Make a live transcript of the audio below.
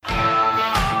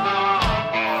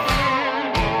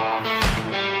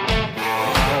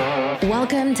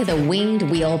Welcome to the Winged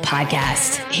Wheel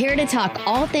Podcast. Here to talk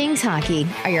all things hockey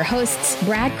are your hosts,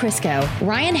 Brad Crisco,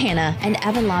 Ryan Hanna, and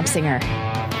Evan Lobsinger.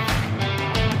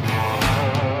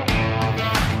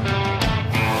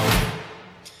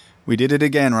 We did it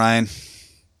again, Ryan.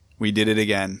 We did it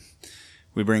again.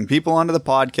 We bring people onto the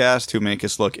podcast who make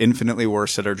us look infinitely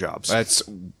worse at our jobs. That's,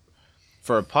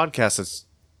 for a podcast that's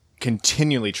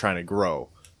continually trying to grow,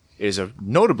 is a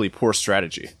notably poor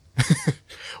strategy.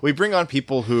 We bring on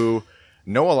people who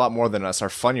know a lot more than us,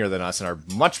 are funnier than us, and are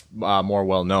much more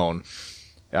well-known.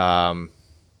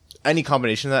 Any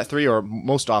combination of that three, or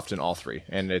most often all three.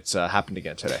 And it's happened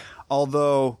again today.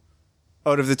 Although,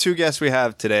 out of the two guests we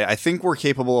have today, I think we're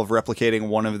capable of replicating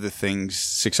one of the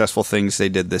successful things they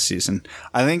did this season.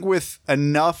 I think with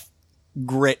enough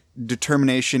grit,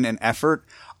 determination, and effort,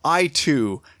 I,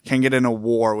 too, can get in a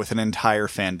war with an entire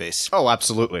fan base. Oh,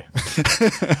 absolutely.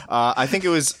 I think it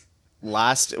was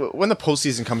when the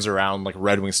postseason comes around, like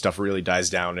Red Wing stuff really dies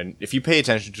down. And if you pay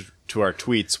attention to our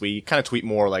tweets, we kind of tweet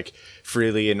more like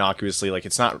freely, innocuously. Like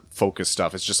it's not focused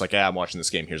stuff. It's just like, I'm watching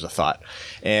this game. Here's a thought.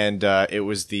 And it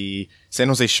was the San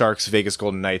Jose Sharks, Vegas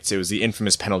Golden Knights. It was the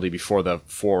infamous penalty before the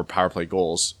 4 power play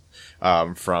goals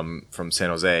from San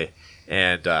Jose.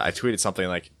 And I tweeted something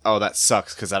like, "Oh, that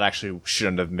sucks because that actually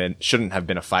shouldn't have been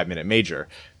a 5-minute major."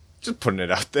 Just putting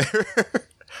it out there.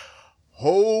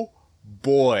 Oh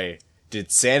boy, did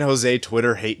San Jose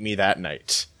Twitter hate me that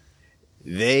night.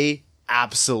 They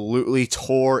absolutely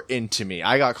tore into me.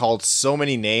 I got called so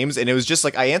many names, and it was just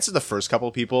like I answered the first couple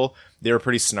of people. They were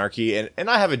pretty snarky, and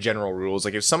I have a general rules.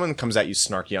 Like if someone comes at you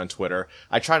snarky on Twitter,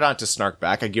 I try not to snark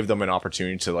back. I give them an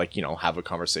opportunity to have a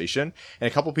conversation. And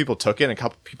a couple of people took it, and a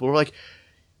couple of people were like,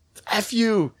 "F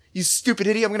you, you stupid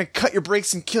idiot. I'm going to cut your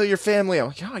brakes and kill your family." I'm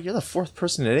like, "Oh, you're the 4th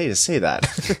person today to say that."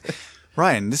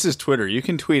 Ryan, this is Twitter. You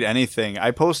can tweet anything.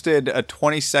 I posted a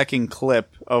 20-second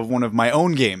clip of one of my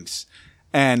own games,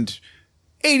 and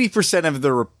 80% of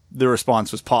the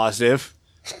response was positive.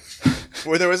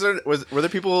 Were there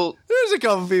people? There's a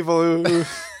couple people who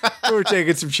were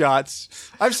taking some shots.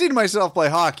 I've seen myself play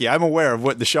hockey. I'm aware of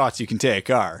what the shots you can take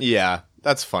are. Yeah,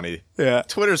 that's funny. Yeah.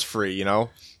 Twitter's free, you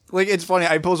know? Like, it's funny.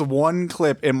 I post one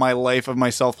clip in my life of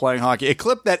myself playing hockey. A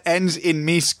clip that ends in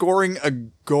me scoring a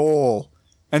goal.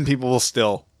 And people will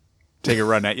still take a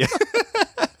run at you.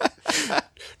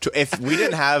 If we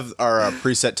didn't have our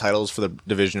preset titles for the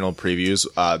divisional previews,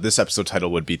 this episode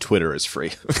title would be "Twitter is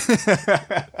free."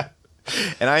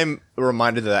 And I'm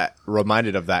reminded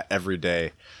of that every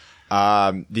day.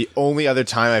 The only other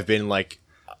time I've been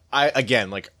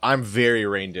I'm very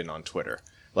reined in on Twitter.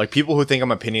 Like, people who think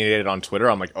I'm opinionated on Twitter,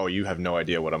 I'm like, "Oh, you have no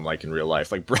idea what I'm like in real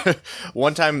life." Like,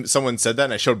 one time someone said that,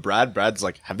 and I showed Brad. Brad's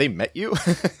like, "Have they met you?"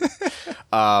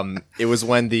 It was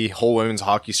when the whole women's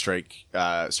hockey strike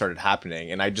started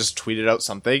happening, and I just tweeted out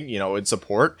something, in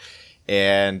support.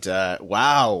 And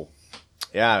wow,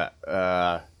 yeah,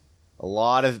 a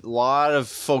lot of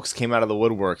folks came out of the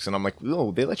woodworks, and I'm like,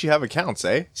 "Oh, they let you have accounts,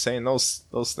 eh? Saying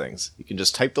those things. You can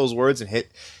just type those words and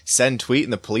hit send tweet,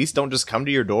 and the police don't just come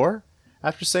to your door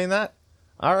after saying that."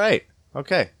 All right,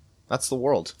 okay, that's the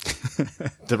world.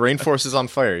 The rainforest is on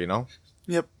fire,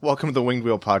 Yep. Welcome to the Winged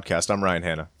Wheel Podcast. I'm Ryan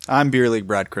Hanna. I'm Beer League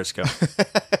Brad Crisco.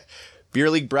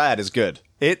 Beer League Brad is good.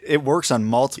 It works on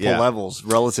multiple levels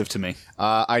relative to me.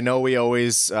 I know we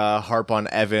always harp on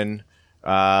Evan,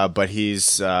 but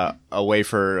he's away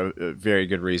for a very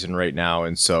good reason right now,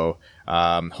 and so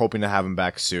hoping to have him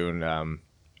back soon.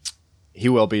 He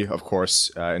will be, of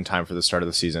course, in time for the start of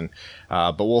the season.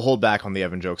 But we'll hold back on the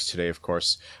Evan jokes today, of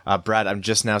course. Brad, I'm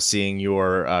just now seeing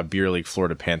your Beer League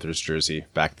Florida Panthers jersey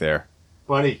back there.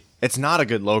 Buddy. It's not a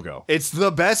good logo. It's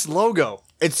the best logo.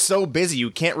 It's so busy,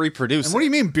 you can't reproduce and what do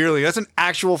you mean, Beer League? That's an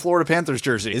actual Florida Panthers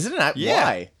jersey. Isn't it? Yeah.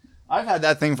 Why? I've had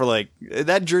that thing for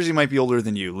that jersey might be older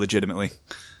than you, legitimately.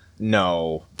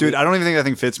 No. Dude, I don't even think that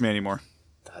thing fits me anymore.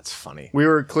 That's funny. We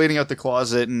were cleaning out the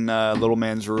closet in little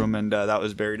man's room, and that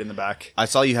was buried in the back. I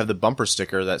saw you have the bumper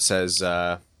sticker that says,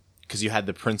 because you had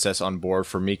the princess on board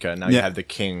for Mika, now you have the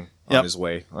king on his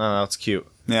way. Oh, that's cute.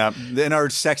 Yeah, in our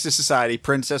sexist society,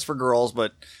 princess for girls,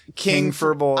 but king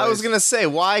for boys. I was going to say,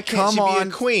 why can't she be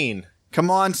a queen? Come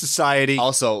on, society.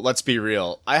 Also, let's be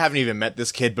real. I haven't even met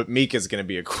this kid, but Mika's going to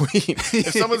be a queen.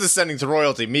 If someone's ascending to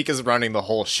royalty, Mika's running the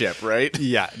whole ship, right?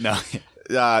 Yeah, no.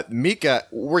 Mika,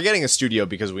 we're getting a studio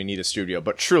because we need a studio,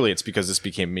 but truly it's because this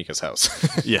became Mika's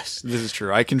house. Yes, this is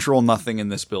true. I control nothing in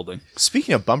this building.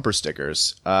 Speaking of bumper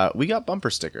stickers, we got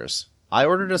bumper stickers. I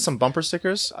ordered us some bumper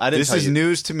stickers. This is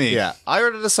news to me. Yeah, I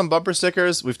ordered us some bumper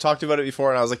stickers. We've talked about it before,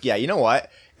 and I was like, yeah, you know what?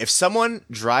 If someone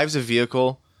drives a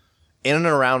vehicle in and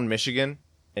around Michigan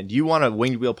and you want a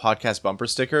Winged Wheel Podcast bumper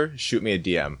sticker, shoot me a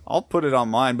DM. I'll put it on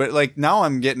mine, but like now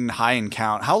I'm getting high in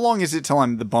count. How long is it till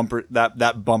I'm the bumper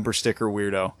that bumper sticker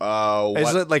weirdo?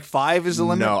 Is it like 5 is the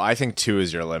limit? No, I think 2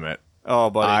 is your limit. Oh,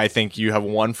 buddy. I think you have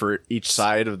 1 for each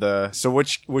side of the... So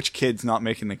which kid's not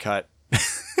making the cut?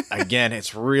 Again,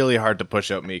 it's really hard to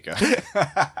push out Mika.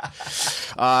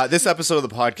 This episode of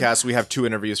the podcast, we have 2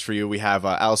 interviews for you. We have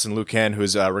Alison Lukan,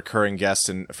 who's a recurring guest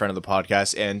and a friend of the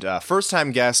podcast, and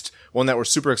first-time guest, one that we're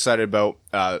super excited about.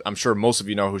 I'm sure most of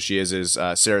you know who she is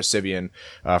Sara Civian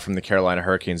from the Carolina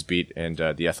Hurricanes beat and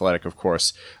The Athletic, of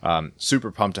course. Super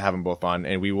pumped to have them both on,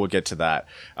 and we will get to that.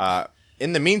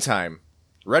 In the meantime,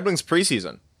 Red Wings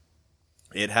preseason.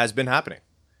 It has been happening,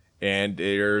 and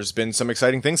there's been some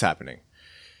exciting things happening.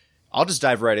 I'll just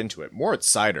dive right into it. Moritz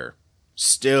Seider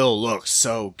still looks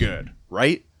so good,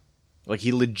 right? Like,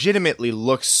 he legitimately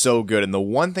looks so good, and the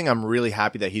one thing I'm really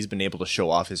happy that he's been able to show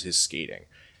off is his skating.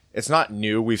 It's not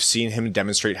new. We've seen him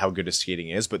demonstrate how good his skating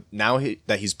is, but now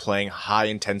that he's playing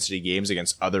high-intensity games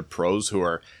against other pros who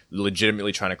are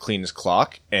legitimately trying to clean his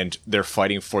clock, and they're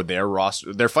fighting for their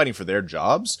roster, they're fighting for their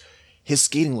jobs, his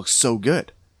skating looks so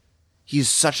good. He's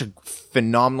such a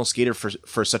phenomenal skater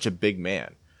for such a big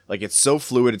man. Like, it's so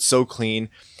fluid, it's so clean.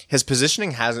 His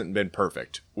positioning hasn't been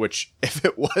perfect, which if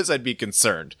it was, I'd be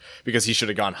concerned because he should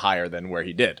have gone higher than where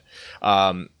he did.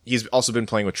 He's also been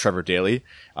playing with Trevor Daley.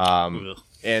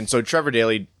 And so Trevor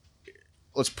Daley,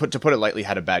 to put it lightly,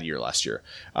 had a bad year last year.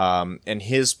 And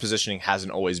his positioning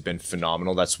hasn't always been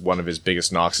phenomenal. That's one of his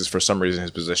biggest knocks is for some reason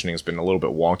his positioning has been a little bit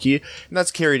wonky. And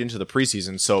that's carried into the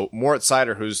preseason. So Moritz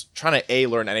Seider, who's trying to A,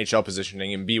 learn NHL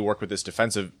positioning and B, work with this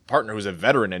defensive partner who's a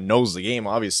veteran and knows the game,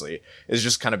 obviously, has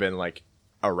just kind of been like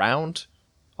around.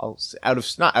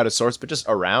 Not out of sorts, but just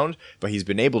around. But he's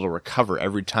been able to recover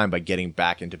every time by getting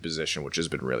back into position, which has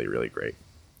been really, really great.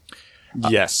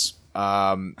 Yes.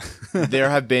 There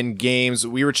have been games.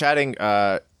 We were chatting.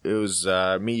 It was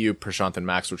me, you, Prashant, and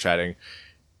Max were chatting,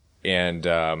 and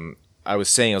I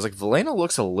was like, Veleno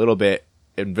looks a little bit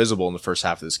invisible in the first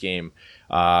half of this game.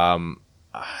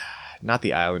 Not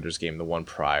the Islanders game, the one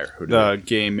prior. The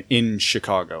game in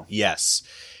Chicago. Yes,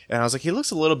 and I was like, he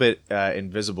looks a little bit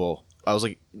invisible. I was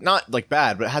like, not like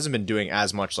bad, but hasn't been doing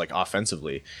as much like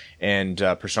offensively. And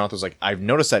Prashant was like, I've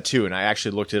noticed that too. And I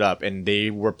actually looked it up, and they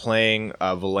were playing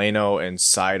Veleno and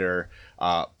Seider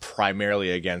primarily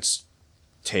against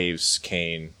Taves,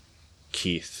 Kane,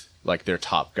 Keith, like their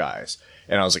top guys.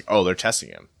 And I was like, oh, they're testing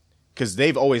him. Because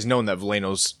they've always known that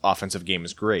Veleno's offensive game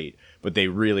is great, but they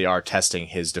really are testing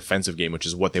his defensive game, which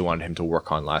is what they wanted him to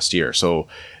work on last year. So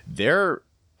they're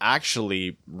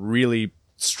actually really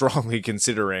strongly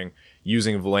considering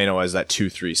using Veleno as that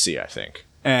 2-3C, I think.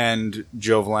 And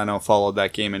Joe Veleno followed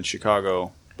that game in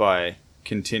Chicago by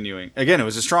continuing. Again, it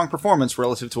was a strong performance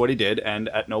relative to what he did, and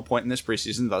at no point in this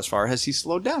preseason thus far has he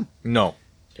slowed down. No.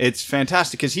 It's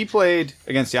fantastic, because he played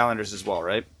against the Islanders as well,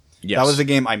 right? Yes. That was the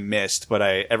game I missed, but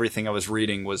everything I was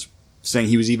reading was saying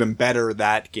he was even better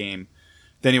that game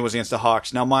than he was against the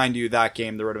Hawks. Now, mind you, that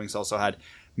game, the Red Wings also had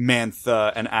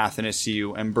Mantha and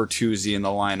Athanasiou and Bertuzzi in the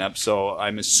lineup, so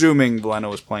I'm assuming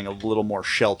Veleno was playing a little more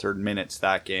sheltered minutes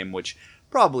that game, which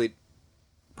probably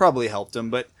helped him.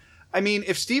 But I mean,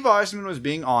 if Steve Eisman was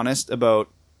being honest about,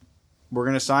 we're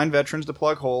going to sign veterans to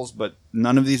plug holes, but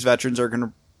none of these veterans are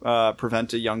going to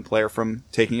prevent a young player from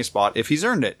taking a spot if he's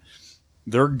earned it,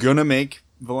 they're going to make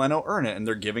Veleno earn it, and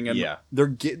they're giving him. Yeah.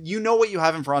 You know what you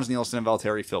have in Franz Nielsen and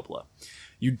Valtteri Filppula.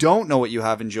 You don't know what you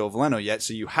have in Joe Veleno yet,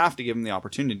 so you have to give him the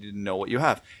opportunity to know what you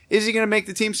have. Is he going to make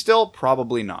the team still?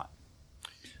 Probably not.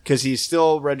 Because he's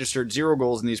still registered 0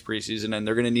 goals in these preseason, and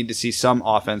they're going to need to see some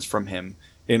offense from him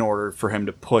in order for him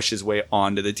to push his way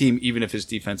onto the team, even if his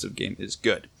defensive game is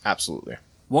good. Absolutely.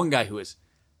 One guy who is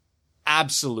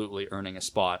absolutely earning a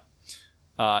spot.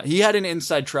 He had an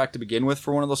inside track to begin with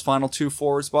for one of those final 2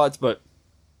 forward spots, but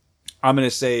I'm going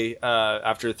to say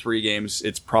after 3 games,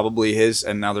 it's probably his,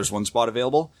 and now there's 1 spot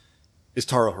available, is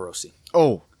Taro Hirose.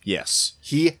 Oh, yes.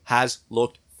 He has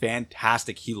looked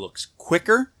fantastic. He looks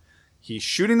quicker. He's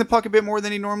shooting the puck a bit more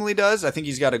than he normally does. I think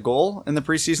he's got a goal in the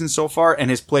preseason so far, and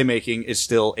his playmaking is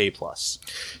still A+.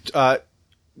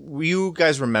 You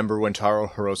guys remember when Taro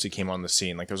Hirose came on the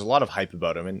scene? Like, there was a lot of hype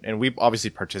about him, and we obviously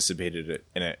participated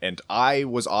in it. And I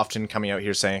was often coming out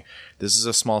here saying, this is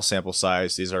a small sample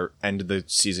size. These are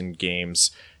end-of-the-season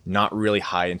games, not really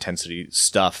high-intensity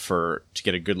stuff to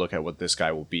get a good look at what this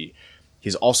guy will be.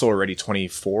 He's also already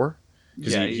 24,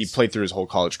 because he played through his whole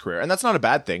college career. And that's not a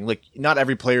bad thing. Like, not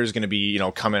every player is going to be,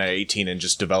 coming at 18 and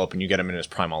just develop, and you get him in his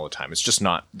prime all the time. It's just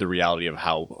not the reality of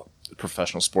how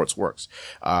professional sports works.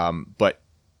 But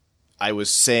I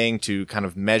was saying to kind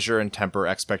of measure and temper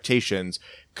expectations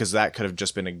because that could have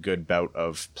just been a good bout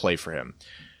of play for him.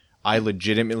 I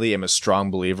legitimately am a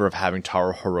strong believer of having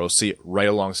Taro Hirose right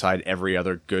alongside every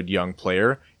other good young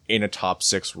player in a top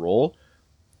 6 role.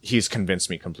 He's convinced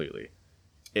me completely.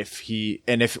 If he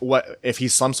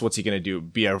slumps, what's he going to do?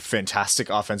 Be a fantastic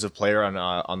offensive player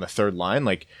on the third line?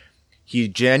 Like, he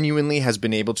genuinely has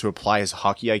been able to apply his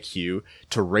hockey IQ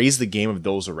to raise the game of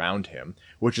those around him,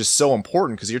 which is so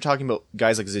important because you're talking about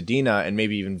guys like Zadina and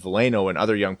maybe even Veleno and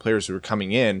other young players who are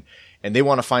coming in and they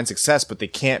want to find success, but they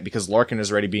can't because Larkin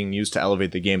is already being used to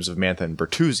elevate the games of Mantha and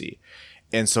Bertuzzi.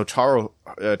 And so Taro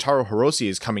Hirose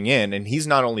is coming in, and he's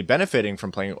not only benefiting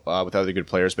from playing with other good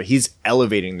players, but he's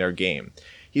elevating their game.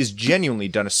 He's genuinely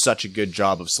done such a good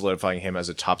job of solidifying him as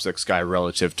a top 6 guy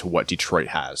relative to what Detroit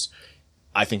has.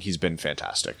 I think he's been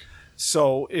fantastic.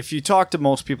 So if you talk to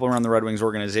most people around the Red Wings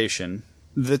organization,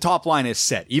 the top line is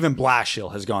set. Even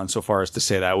Blashill has gone so far as to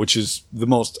say that, which is the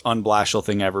most un-Blashill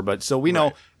thing ever. But so we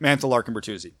know Mantha, Larkin,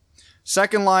 Bertuzzi.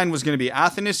 Second line was going to be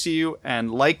Athanasiou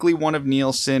and likely one of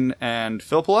Nielsen and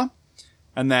Filppula.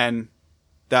 And then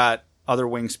that other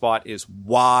wing spot is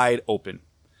wide open.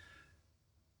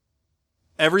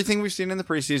 Everything we've seen in the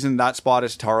preseason, that spot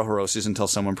is Taro Hirose's until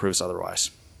someone proves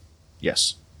otherwise.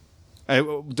 Yes.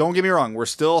 Don't get me wrong. We're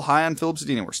still high on Philip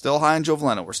Zadina. We're still high on Joe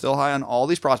Veleno. We're still high on all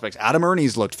these prospects. Adam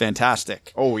Ernie's looked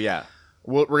fantastic. Oh, yeah.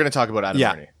 We're going to talk about Adam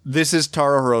Ernie. This is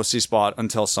Taro Hirose's spot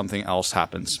until something else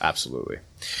happens. Absolutely.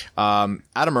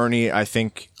 Adam Ernie, I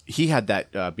think he had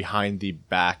that behind the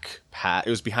back pass. It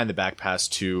was behind the back pass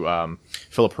to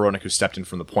Filip Hronek, who stepped in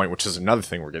from the point, which is another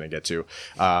thing we're going to get to.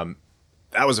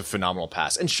 That was a phenomenal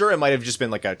pass. And sure, it might have just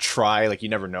been like a try. Like, you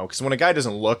never know. Because when a guy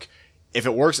doesn't look, if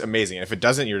it works, amazing. And if it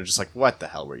doesn't, you're just like, what the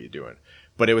hell were you doing?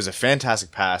 But it was a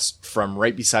fantastic pass from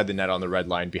right beside the net on the red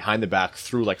line, behind the back,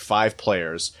 through like 5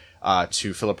 players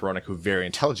to Filip Hronek, who very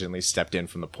intelligently stepped in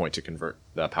from the point to convert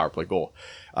the power play goal.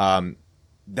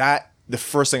 The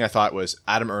first thing I thought was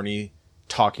Adam Ernie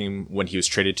talking when he was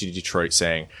traded to Detroit,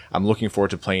 saying, I'm looking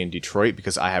forward to playing in Detroit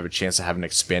because I have a chance to have an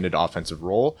expanded offensive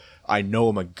role. I know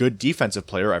I'm a good defensive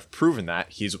player. I've proven that.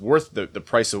 He's worth the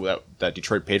price that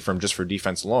Detroit paid for him just for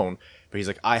defense alone. But he's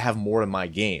like, I have more in my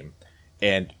game,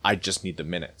 and I just need the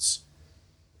minutes.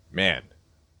 Man,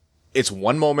 it's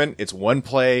one moment, it's one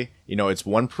play, it's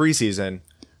one preseason,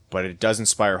 but it does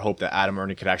inspire hope that Adam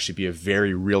Ernie could actually be a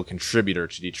very real contributor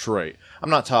to Detroit. I'm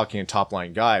not talking a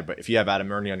top-line guy, but if you have Adam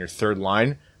Ernie on your third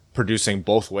line, producing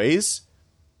both ways,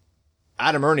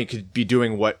 Adam Ernie could be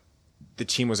doing what the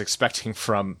team was expecting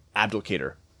from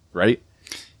Abdelkader, right?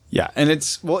 Yeah, and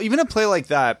even a play like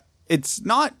that, it's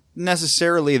not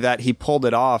necessarily that he pulled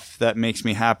it off that makes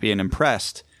me happy and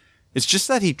impressed. It's just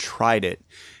that he tried it.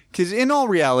 Because in all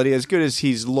reality, as good as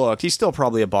he's looked, he's still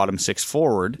probably a bottom 6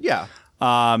 forward. Yeah.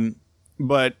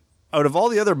 But out of all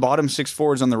the other bottom 6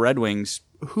 forwards on the Red Wings,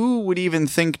 who would even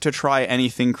think to try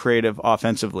anything creative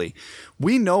offensively?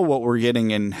 We know what we're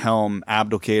getting in Helm,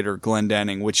 Abdelkader,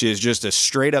 Glendening, which is just a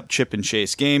straight up chip and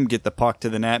chase game, get the puck to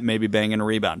the net, maybe bang in a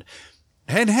rebound.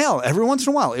 And hell, every once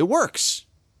in a while, it works.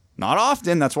 Not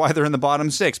often, that's why they're in the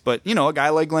bottom 6, but a guy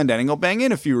like Glendening will bang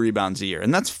in a few rebounds a year,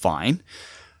 and that's fine.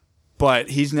 But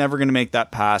he's never going to make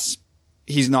that pass.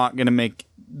 He's not going to make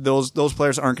those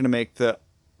players aren't going to make the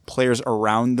players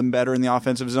around them better in the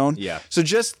offensive zone. Yeah. So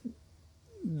just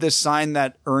the sign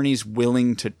that Ernie's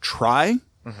willing to try,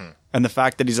 and the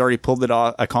fact that he's already pulled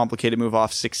a complicated move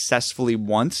off successfully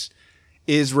once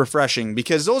is refreshing,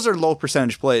 because those are low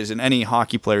percentage plays, and any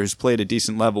hockey player who's played a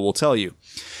decent level will tell you.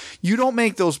 You don't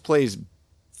make those plays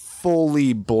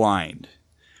fully blind.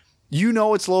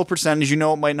 It's low percentage,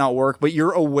 it might not work, but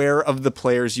you're aware of the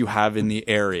players you have in the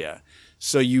area.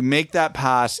 So you make that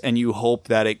pass and you hope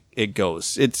that it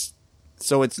goes. It's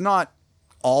not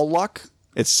all luck.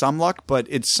 It's some luck, but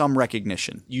it's some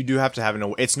recognition. You do have to have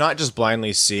it's not just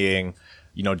blindly seeing,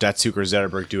 Datsuk or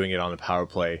Zetterberg doing it on the power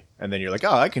play, and then you're like,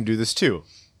 oh, I can do this too.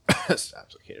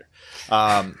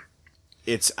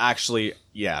 It's actually,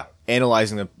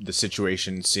 analyzing the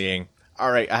situation, seeing,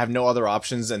 all right, I have no other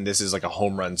options, and this is like a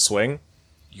home run swing.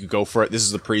 You go for it. This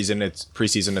is the preseason.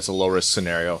 It's a low risk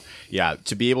scenario. Yeah,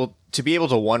 to be able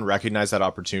to 1, recognize that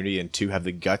opportunity, and 2, have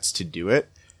the guts to do it,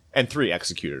 and 3,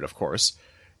 execute it, of course.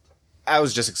 That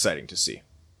was just exciting to see.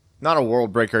 Not a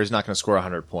world breaker. He's not going to score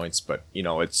 100 points, but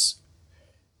it's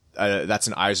that's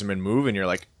an Yzerman move, and you're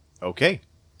like, okay,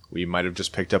 we might have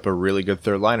just picked up a really good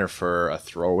third liner for a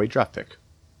throwaway draft pick.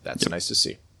 That's nice to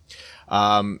see.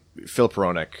 Filip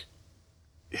Hronek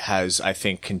has, I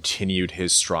think, continued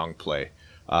his strong play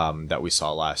that we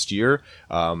saw last year.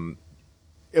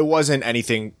 It wasn't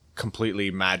anything completely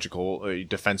magical. A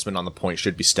defenseman on the point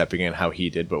should be stepping in how he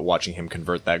did, but watching him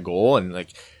convert that goal and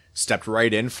stepped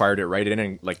right in, fired it right in,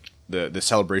 and like the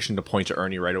celebration to point to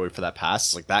Ernie right away for that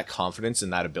pass, like that confidence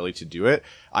and that ability to do it.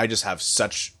 I just have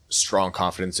such strong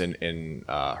confidence in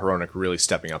Hronek really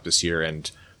stepping up this year and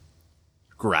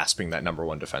grasping that number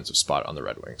one defensive spot on the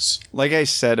Red Wings. Like I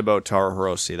said about Taro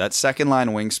Hirose, that second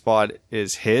line wing spot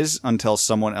is his until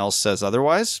someone else says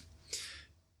otherwise.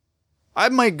 I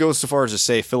might go so far as to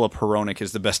say Philip Hronek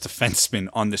is the best defenseman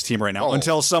on this team right now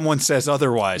until someone says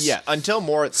otherwise. Yeah, until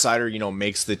Moritz Seider,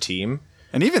 makes the team.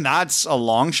 And even that's a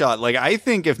long shot. Like, I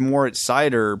think if Moritz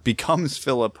Seider becomes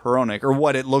Philip Hronek, or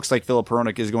what it looks like Philip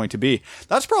Hronek is going to be,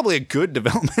 that's probably a good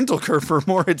developmental curve for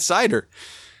Moritz Seider.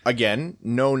 Again,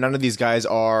 no, none of these guys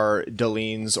are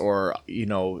Dalines or,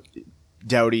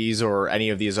 Doughties or any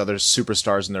of these other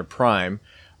superstars in their prime.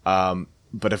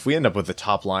 But if we end up with the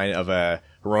top line of a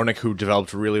Hronek who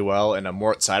developed really well and a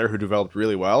Moritz Seider who developed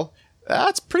really well,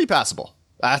 that's pretty passable.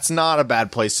 That's not a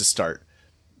bad place to start.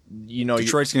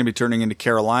 Detroit's going to be turning into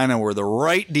Carolina, where the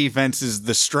right defense is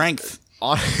the strength.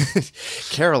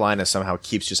 Carolina somehow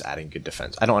keeps just adding good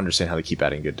defense. I don't understand how they keep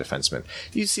adding good defensemen.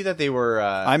 Do you see that they were...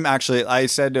 I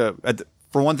said,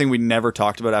 for one thing we never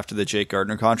talked about after the Jake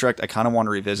Gardiner contract, I kind of want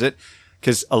to revisit,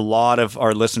 because a lot of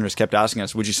our listeners kept asking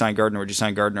us, would you sign Gardiner? Would you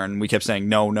sign Gardiner? And we kept saying,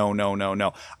 no.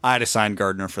 I'd have signed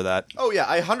Gardiner for that. Oh, yeah,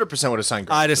 I 100% would have signed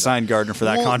Gardiner. I'd have signed Gardiner for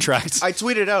that contract. I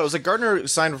tweeted out, it was like Gardiner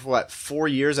signed for what, 4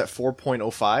 years at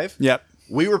 4.05? Yep.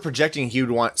 We were projecting he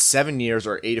would want 7 years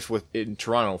or 8 if in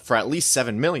Toronto for at least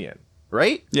 $7 million,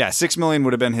 right? Yeah, $6 million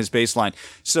would have been his baseline.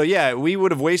 So yeah, we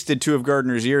would have wasted 2 of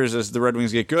Gardner's years as the Red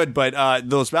Wings get good, but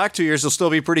those back 2 years will still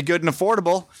be pretty good and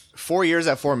affordable. 4 years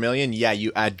at $4 million, yeah,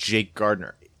 you add Jake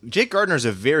Gardiner. Jake Gardiner is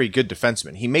a very good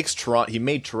defenseman. He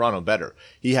made Toronto better.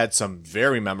 He had some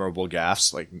very memorable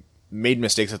gaffes, like made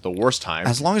mistakes at the worst time.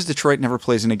 As long as Detroit never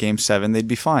plays in a Game 7, they'd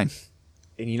be fine.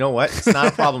 And you know what? It's not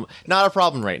a problem. Not a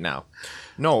problem right now.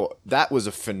 No, that was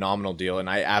a phenomenal deal, and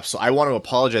I want to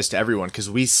apologize to everyone because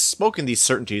we spoke in these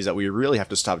certainties that we really have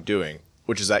to stop doing,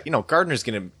 which is that Gardner's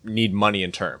going to need money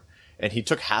in term, and he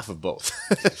took half of both.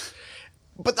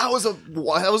 But that was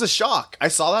a shock. I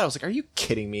saw that. I was like, "Are you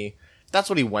kidding me?" That's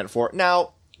what he went for.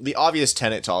 Now, the obvious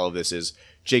tenet to all of this is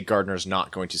Jake Gardner is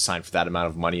not going to sign for that amount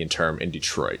of money in term in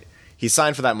Detroit. He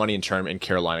signed for that money in term in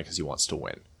Carolina because he wants to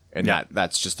win, and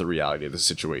that's just the reality of the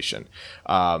situation.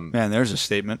 Man, there's a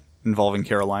statement involving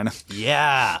Carolina.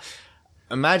 Yeah.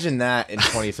 Imagine that in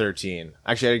 2013.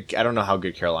 Actually, I don't know how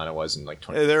good Carolina was in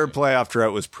 2013. Their playoff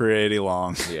drought was pretty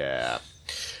long. Yeah.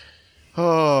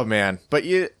 Oh, man. But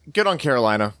good on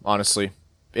Carolina, honestly.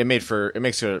 It makes for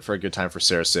a good time for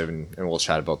Sara Civ, and we'll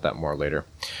chat about that more later.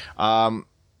 The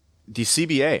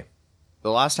CBA. The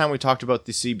last time we talked about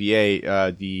the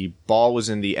CBA, the ball was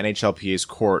in the NHLPA's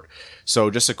court.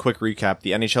 So just a quick recap.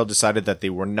 The NHL decided that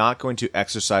they were not going to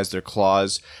exercise their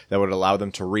clause that would allow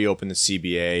them to reopen the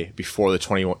CBA before the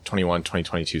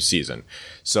 2021-2022 season.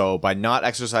 So by not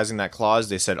exercising that clause,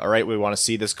 they said, all right, we want to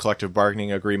see this collective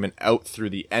bargaining agreement out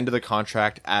through the end of the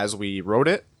contract as we wrote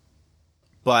it.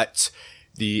 But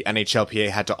the NHLPA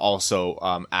had to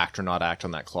also act or not act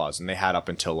on that clause, and they had up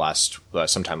until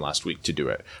sometime last week to do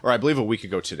it, or I believe a week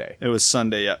ago today. It was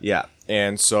Sunday, yeah. Yeah,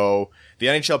 and so the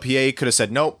NHLPA could have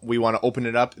said, nope, we want to open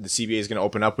it up. The CBA is going to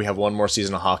open up. We have one more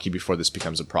season of hockey before this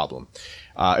becomes a problem.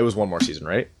 It was one more season,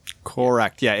 right?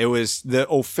 Correct. Yeah, it was the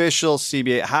official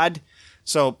CBA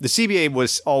so the CBA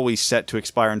was always set to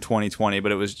expire in 2020,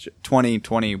 but it was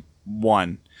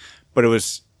 2021, but it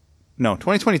was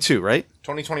 2022, right?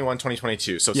 2021,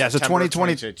 2022. So yeah, September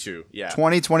 2022. Yeah.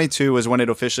 2022 was when it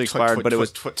officially expired, but it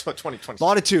was 2020. A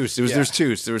lot of twos. There's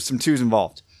twos. There was some twos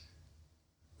involved.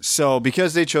 So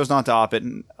because they chose not to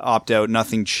opt out,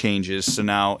 nothing changes. So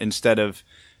now instead of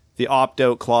the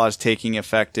opt-out clause taking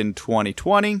effect in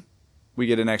 2020, we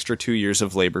get an extra 2 years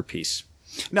of labor peace.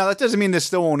 Now, that doesn't mean this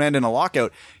still won't end in a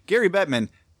lockout. Gary Bettman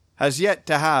has yet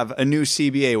to have a new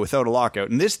CBA without a lockout,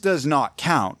 and this does not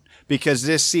count, because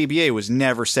this CBA was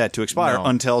never set to expire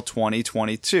until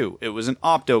 2022. It was an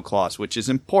opt-out clause, which is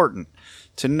important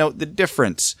to note the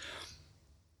difference.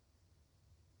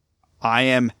 I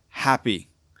am happy.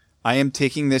 I am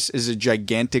taking this as a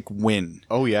gigantic win.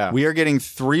 Oh, yeah. We are getting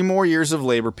 3 more years of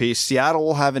labor peace. Seattle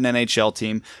will have an NHL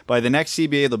team. By the next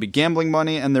CBA, there'll be gambling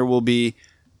money, and there will be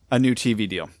a new TV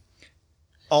deal.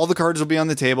 All the cards will be on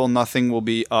the table. Nothing will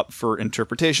be up for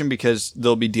interpretation because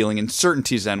they'll be dealing in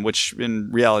certainties then, which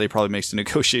in reality probably makes the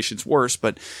negotiations worse,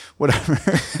 but whatever.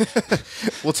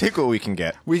 We'll take what we can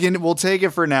get. We'll take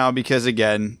it for now because,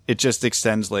 again, it just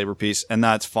extends labor peace, and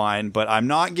that's fine. But I'm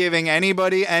not giving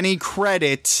anybody any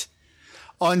credit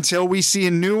until we see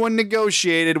a new one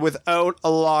negotiated without a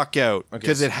lockout,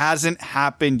 because it hasn't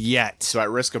happened yet. So at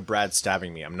risk of Brad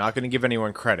stabbing me, I'm not going to give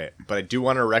anyone credit, but I do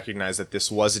want to recognize that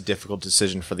this was a difficult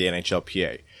decision for the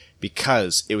NHLPA,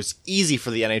 because it was easy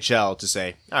for the NHL to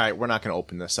say, all right, we're not going to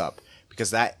open this up, because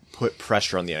that put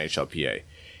pressure on the NHLPA,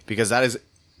 because that is,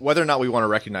 whether or not we want to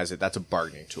recognize it, that's a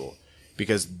bargaining tool.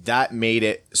 Because that made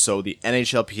it so the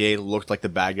NHLPA looked like the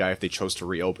bad guy if they chose to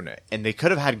reopen it. And they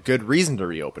could have had good reason to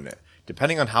reopen it.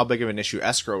 Depending on how big of an issue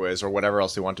escrow is or whatever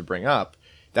else they want to bring up,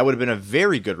 that would have been a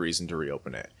very good reason to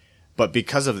reopen it. But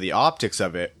because of the optics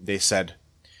of it, they said,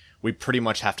 we pretty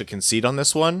much have to concede on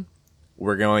this one.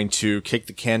 We're going to kick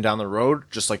the can down the road,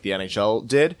 just like the NHL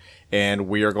did, and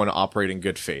we are going to operate in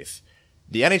good faith.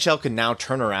 The NHL can now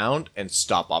turn around and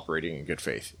stop operating in good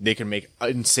faith. They can make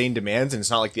insane demands, and it's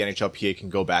not like the NHLPA can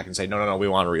go back and say, no, we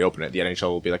want to reopen it. The NHL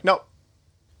will be like, no,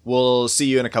 we'll see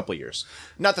you in a couple of years.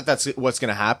 Not that that's what's going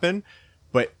to happen,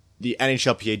 but the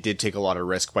NHLPA did take a lot of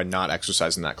risk by not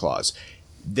exercising that clause.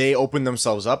 They opened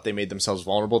themselves up. They made themselves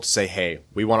vulnerable to say, hey,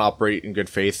 we want to operate in good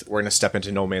faith. We're going to step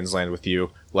into no man's land with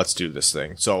you. Let's do this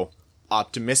thing. So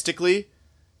optimistically,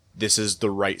 this is the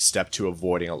right step to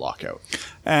avoiding a lockout.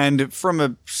 And from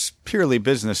a purely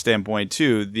business standpoint,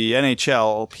 too, the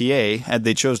NHLPA, had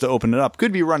they chose to open it up,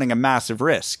 could be running a massive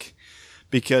risk.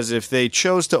 Because if they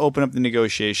chose to open up the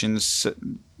negotiations,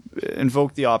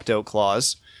 invoke the opt-out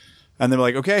clause, and they're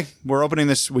like, okay, we're opening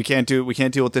this, we can't deal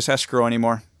with this escrow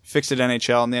anymore. Fix it,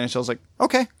 NHL. And the NHL's like,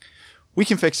 okay, we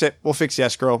can fix it. We'll fix the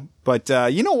escrow. But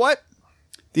you know what?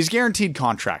 These guaranteed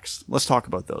contracts, let's talk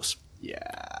about those. Yeah.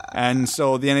 And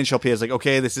so the NHLPA is like,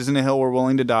 okay, this isn't a hill we're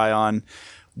willing to die on.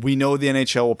 We know the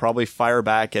NHL will probably fire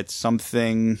back at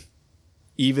something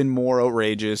even more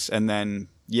outrageous. And then,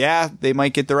 yeah, they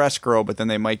might get their escrow, but then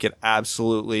they might get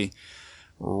absolutely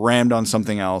rammed on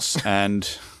something else. And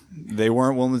they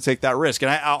weren't willing to take that risk.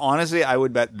 And I honestly, I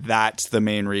would bet that's the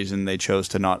main reason they chose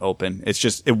to not open. It's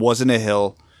just, it wasn't a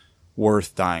hill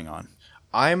worth dying on.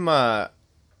 I'm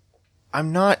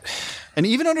not. And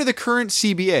even under the current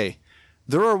CBA,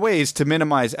 there are ways to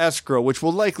minimize escrow, which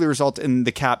will likely result in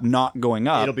the cap not going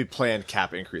up. It'll be planned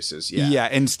cap increases. Yeah. Yeah.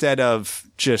 Instead of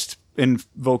just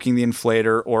invoking the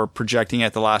inflator or projecting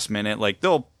at the last minute, like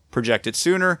they'll project it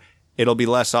sooner. It'll be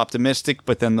less optimistic,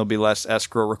 but then there'll be less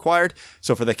escrow required.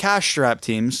 So for the cap-strapped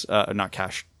teams like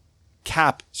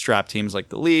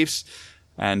the Leafs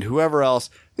and whoever else,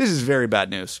 this is very bad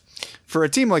news. For a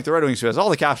team like the Red Wings who has all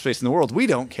the cap space in the world, we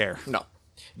don't care. No.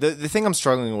 The thing I'm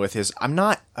struggling with is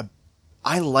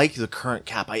I like the current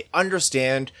cap. I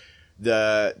understand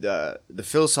the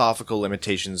philosophical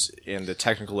limitations and the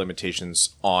technical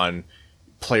limitations on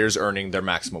players earning their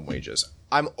maximum wages.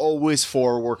 I'm always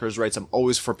for workers' rights. I'm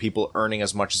always for people earning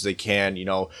as much as they can. You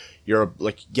know, you're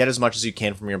like, get as much as you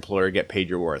can from your employer, get paid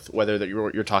your worth, whether that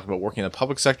you're talking about working in the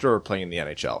public sector or playing in the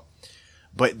NHL.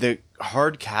 But the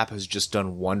hard cap has just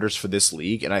done wonders for this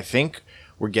league, and I think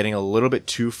we're getting a little bit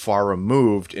too far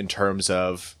removed in terms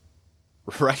of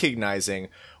recognizing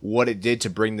what it did to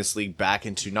bring this league back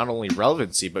into not only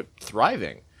relevancy, but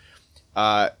thriving.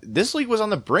 This league was on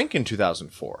the brink in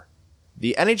 2004.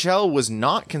 The NHL was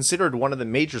not considered one of the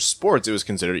major sports. It was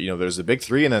considered, there's the big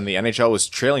three, and then the NHL was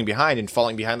trailing behind and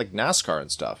falling behind like NASCAR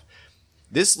and stuff.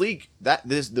 This league,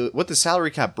 what the salary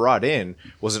cap brought in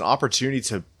was an opportunity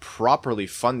to properly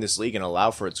fund this league and allow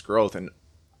for its growth. And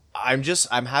I'm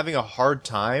having a hard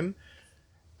time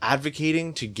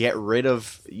advocating to get rid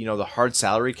of, the hard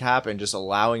salary cap and just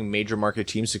allowing major market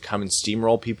teams to come and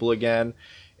steamroll people again,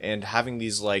 and having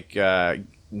these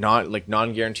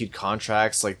non-guaranteed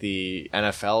contracts like the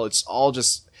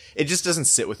NFL. It just doesn't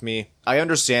sit with me. I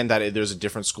understand that there's a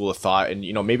different school of thought, and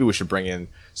maybe we should bring in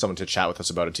someone to chat with us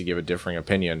about it to give a differing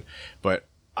opinion, but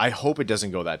I hope it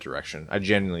doesn't go that direction. I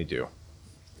genuinely do.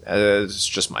 It's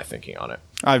just my thinking on it.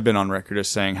 I've been on record as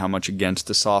saying how much against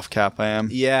the soft cap I am.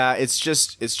 Yeah, it's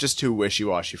just too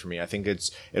wishy-washy for me. I think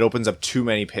it opens up too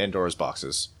many Pandora's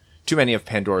boxes. Too many of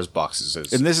Pandora's boxes.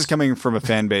 And this is coming from a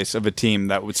fan base of a team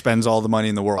that spends all the money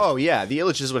in the world. Oh, yeah. The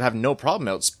Ilitches would have no problem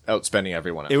outspending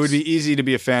everyone else. It would be easy to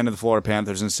be a fan of the Florida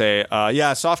Panthers and say,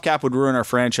 soft cap would ruin our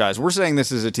franchise. We're saying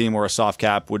this is a team where a soft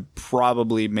cap would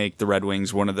probably make the Red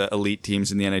Wings one of the elite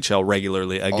teams in the NHL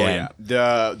regularly again. Oh,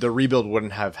 yeah. The rebuild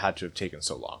wouldn't have had to have taken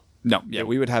so long. No, yeah,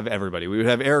 we would have everybody. We would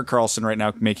have Erik Karlsson right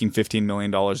now making $15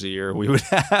 million a year. We would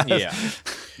have... Yeah.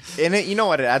 And you know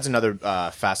what? It adds another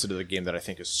facet of the game that I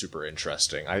think is super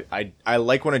interesting. I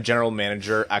like when a general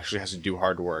manager actually has to do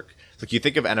hard work. Like, you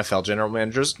think of NFL general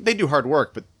managers, they do hard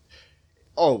work, but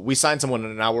we signed someone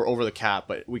and now we're over the cap,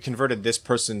 but we converted this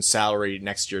person's salary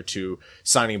next year to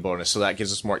signing bonus, so that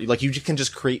gives us more. Like, you can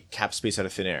just create cap space out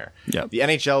of thin air. Yep. The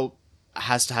NHL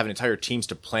has to have entire teams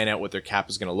to plan out what their cap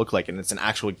is going to look like, and it's an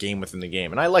actual game within the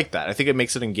game. And I like that. I think it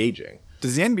makes it engaging.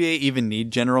 Does the NBA even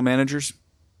need general managers?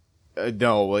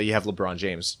 No, well, you have LeBron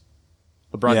James.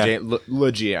 James,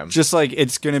 le GM. Just like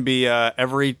it's going to be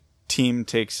every team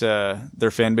takes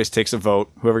their fan base takes a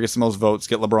vote. Whoever gets the most votes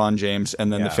get LeBron James,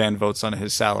 and then the fan votes on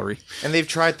his salary. And they've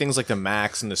tried things like the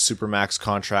max and the supermax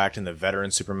contract and the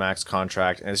veteran supermax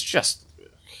contract, and it's just,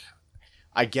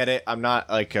 I get it. I'm not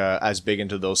like as big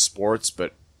into those sports,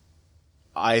 but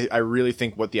I really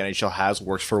think what the NHL has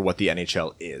works for what the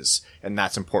NHL is, and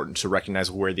that's important to recognize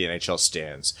where the NHL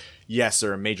stands. Yes,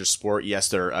 they're a major sport. Yes,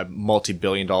 they're a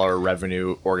multi-billion-dollar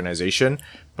revenue organization,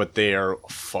 but they are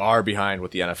far behind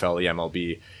what the NFL, the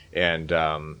MLB, and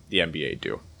the NBA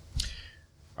do.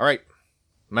 All right,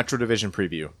 Metro Division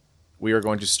preview. We are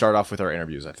going to start off with our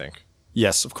interviews, I think.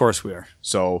 Yes, of course we are.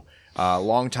 So,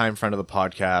 longtime friend of the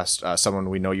podcast, someone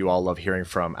we know you all love hearing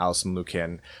from, Alison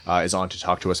Lukan, is on to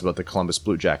talk to us about the Columbus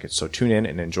Blue Jackets. So tune in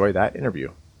and enjoy that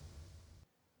interview.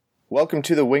 Welcome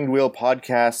to the Winged Wheel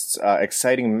Podcast's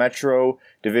exciting Metro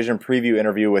Division preview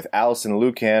interview with Alison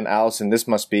Lukan. Alison, this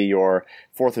must be your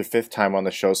 4th or 5th time on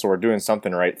the show, so we're doing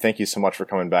something right. Thank you so much for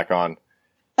coming back on.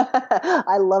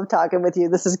 I love talking with you.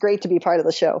 This is great to be part of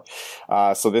the show.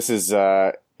 So this is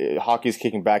hockey's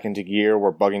kicking back into gear.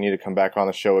 We're bugging you to come back on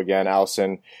the show again,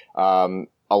 Alison. A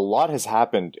lot has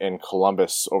happened in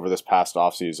Columbus over this past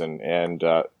offseason, and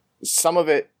some of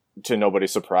it to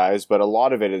nobody's surprise, but a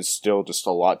lot of it is still just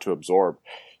a lot to absorb.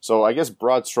 So I guess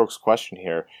broad strokes question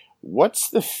here. What's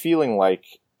the feeling like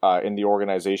in the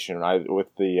organization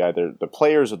with the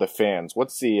players or the fans?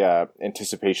 What's the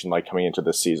anticipation like coming into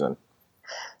this season?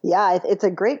 Yeah, it's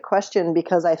a great question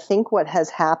because I think what has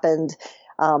happened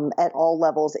at all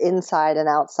levels, inside and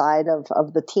outside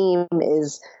of the team,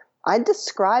 is I'd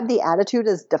describe the attitude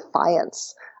as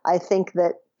defiance. I think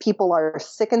that people are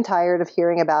sick and tired of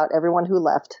hearing about everyone who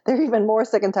left. They're even more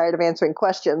sick and tired of answering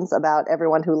questions about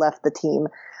everyone who left the team.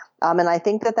 And I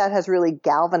think that has really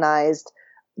galvanized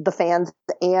the fans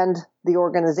and the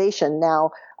organization.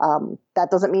 Now, that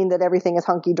doesn't mean that everything is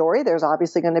hunky-dory. There's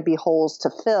obviously going to be holes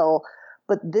to fill.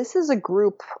 But this is a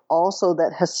group also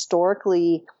that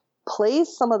historically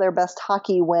plays some of their best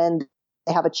hockey when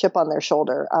they have a chip on their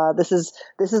shoulder. This is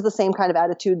the same kind of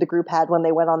attitude the group had when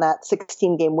they went on that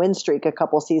 16-game win streak a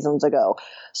couple seasons ago.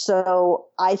 So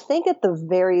I think at the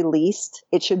very least,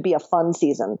 it should be a fun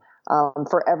season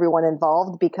for everyone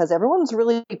involved because everyone's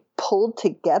really pulled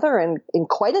together in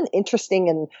quite an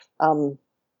interesting and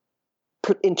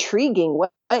intriguing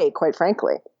way, quite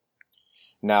frankly.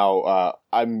 Now,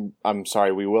 I'm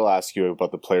sorry, we will ask you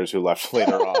about the players who left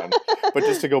later on, but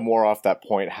just to go more off that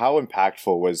point, how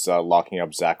impactful was locking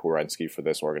up Zach Werenski for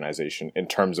this organization in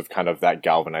terms of kind of that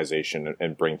galvanization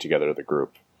and bring together the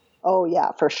group? Oh,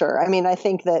 yeah, for sure. I mean, I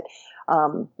think that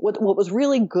what was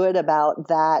really good about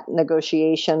that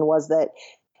negotiation was that,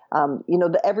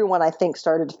 everyone, I think,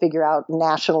 started to figure out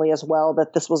nationally as well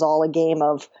that this was all a game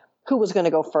of who was going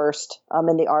to go first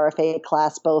in the RFA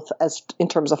class, both as in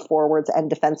terms of forwards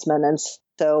and defensemen. And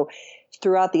so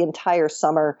throughout the entire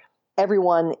summer,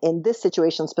 everyone in this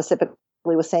situation specifically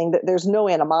was saying that there's no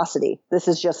animosity. This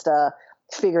is just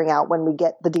figuring out when we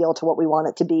get the deal to what we want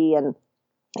it to be. And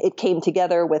it came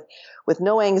together with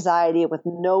no anxiety, with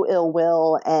no ill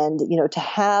will, and, to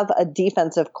have a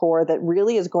defensive core that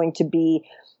really is going to be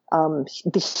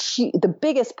the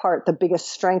biggest part, the biggest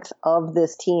strength of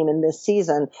this team in this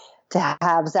season. To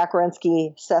have Zach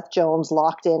Werenski, Seth Jones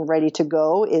locked in, ready to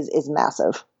go is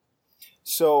massive.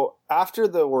 So after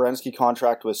the Werenski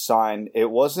contract was signed,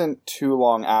 it wasn't too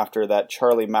long after that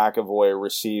Charlie McAvoy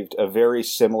received a very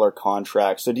similar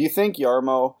contract. So do you think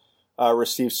Jarmo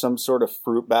received some sort of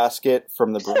fruit basket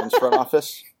from the Bruins front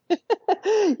office?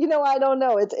 I don't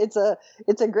know.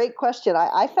 It's a great question.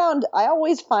 I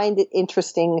always find it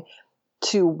interesting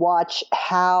to watch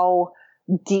how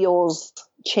deals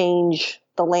change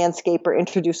the landscape or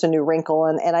introduce a new wrinkle.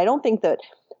 And I don't think that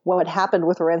what happened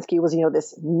with Werenski was,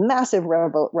 this massive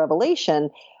revelation,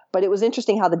 but it was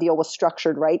interesting how the deal was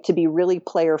structured, right? To be really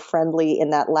player friendly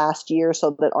in that last year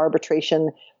so that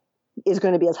arbitration is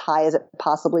going to be as high as it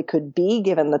possibly could be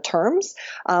given the terms.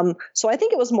 So I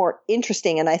think it was more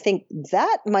interesting. And I think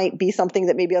that might be something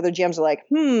that maybe other GMs are like,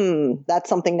 that's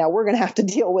something now we're going to have to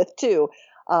deal with too.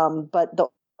 But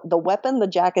the weapon the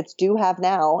Jackets do have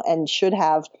now and should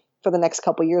have for the next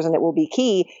couple of years, and it will be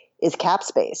key, is cap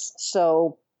space.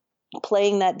 So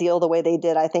playing that deal the way they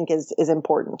did, I think is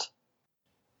important.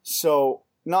 So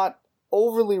not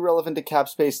overly relevant to cap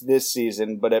space this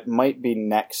season, but it might be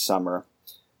next summer.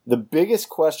 The biggest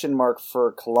question mark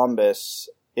for Columbus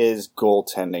is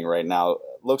goaltending right now.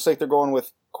 Looks like they're going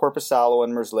with Korpisalo,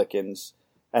 and Merzlikins,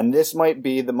 and this might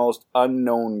be the most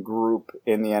unknown group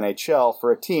in the NHL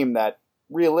for a team that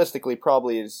realistically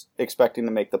probably is expecting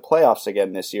to make the playoffs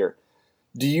again this year.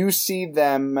 Do you see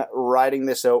them riding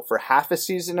this out for half a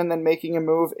season and then making a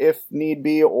move if need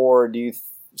be, or do you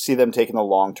see them taking a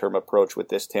long-term approach with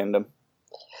this tandem?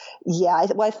 Yeah,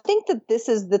 I think that this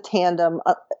is the tandem,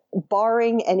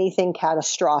 barring anything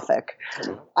catastrophic.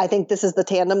 I think this is the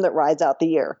tandem that rides out the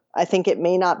year. I think it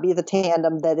may not be the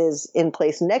tandem that is in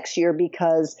place next year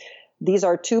because these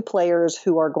are two players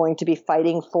who are going to be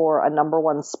fighting for a number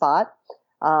one spot.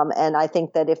 And I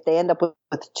think that if they end up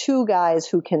with two guys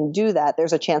who can do that,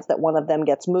 there's a chance that one of them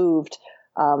gets moved,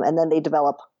 and then they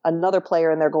develop another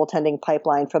player in their goaltending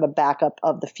pipeline for the backup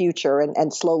of the future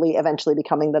and slowly eventually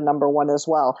becoming the number one as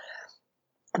well.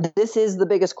 This is the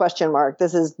biggest question mark.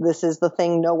 This is the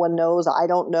thing no one knows. I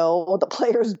don't know. The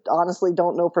players honestly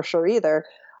don't know for sure either.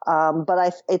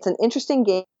 But it's an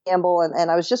interesting gamble.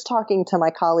 And I was just talking to my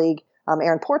colleague,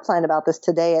 Aaron Portzline, about this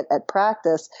today at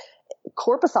practice.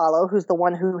 Korpisalo, who's the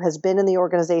one who has been in the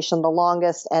organization the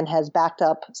longest and has backed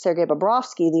up Sergei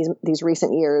Bobrovsky these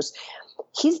recent years,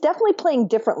 he's definitely playing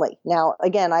differently. Now,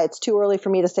 again, it's too early for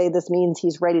me to say this means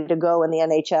he's ready to go in the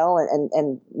NHL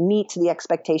and meet the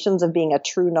expectations of being a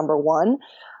true number one.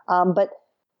 But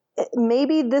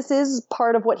maybe this is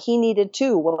part of what he needed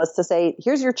too, was to say,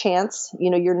 here's your chance.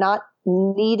 You're not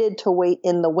needed to wait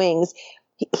in the wings.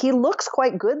 He looks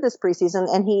quite good this preseason,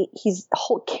 and he's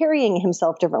carrying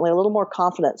himself differently, a little more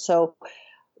confident. So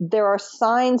there are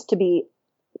signs to be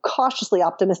cautiously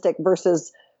optimistic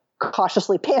versus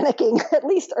cautiously panicking, at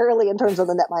least early in terms of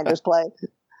the netminders play.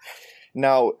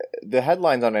 Now, the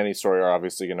headlines on any story are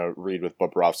obviously going to read with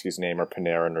Bobrovsky's name or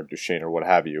Panarin or Duchesne or what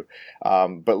have you.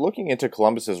 But looking into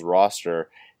Columbus's roster,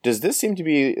 does this seem to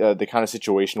be the kind of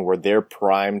situation where they're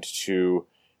primed to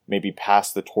maybe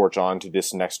pass the torch on to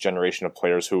this next generation of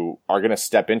players who are going to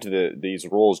step into these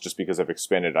roles just because of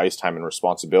expanded ice time and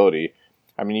responsibility?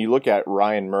 I mean, you look at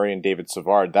Ryan Murray and David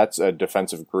Savard, that's a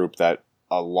defensive group that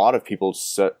a lot of people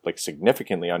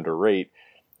significantly underrate.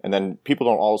 And then people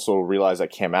don't also realize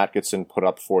that Cam Atkinson put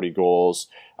up 40 goals.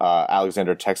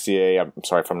 Alexander Texier, I'm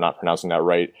sorry if I'm not pronouncing that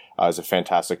right, is a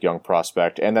fantastic young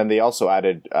prospect. And then they also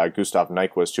added Gustav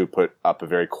Nyquist, who put up a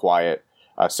very quiet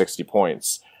 60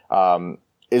 points.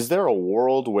 Is there a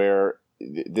world where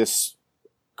this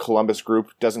Columbus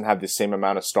group doesn't have the same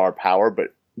amount of star power,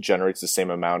 but generates the same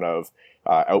amount of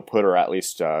output, or at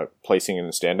least placing in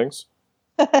the standings?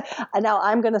 And now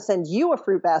I'm going to send you a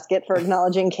fruit basket for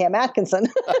acknowledging Cam Atkinson,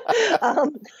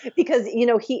 because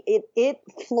it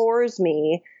floors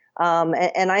me.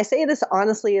 And I say this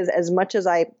honestly, as much as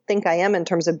I think I am in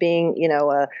terms of being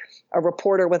a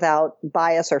reporter without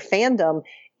bias or fandom.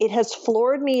 It has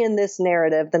floored me in this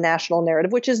narrative, the national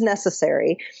narrative, which is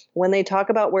necessary, when they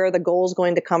talk about where the goal is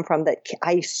going to come from, that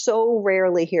I so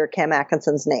rarely hear Cam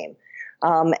Atkinson's name.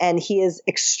 And he is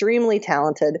extremely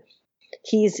talented.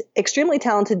 He's extremely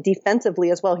talented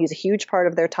defensively as well. He's a huge part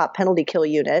of their top penalty kill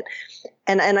unit.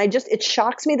 And it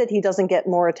shocks me that he doesn't get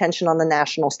more attention on the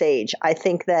national stage. I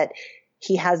think that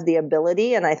he has the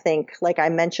ability. And I think, like I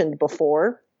mentioned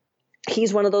before,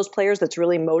 he's one of those players that's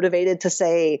really motivated to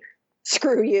say,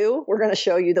 screw you, we're going to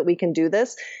show you that we can do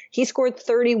this. He scored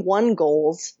 31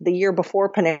 goals the year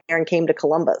before Panarin came to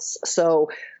Columbus. So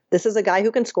this is a guy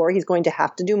who can score. He's going to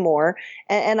have to do more.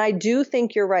 And I do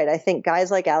think you're right. I think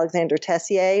guys like Alexander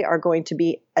Texier are going to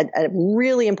be a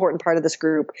really important part of this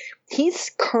group. He's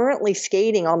currently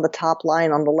skating on the top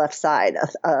line on the left side,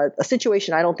 a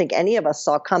situation I don't think any of us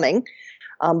saw coming.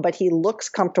 But he looks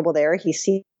comfortable there. He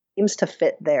seems to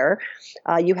fit there.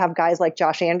 You have guys like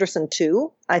Josh Anderson,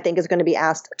 too, I think is going to be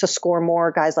asked to score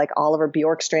more. Guys like Oliver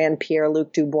Bjorkstrand,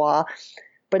 Pierre-Luc Dubois.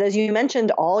 But as you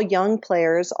mentioned, all young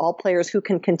players, all players who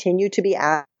can continue to be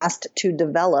asked to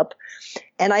develop.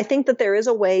 And I think that there is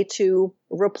a way to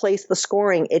replace the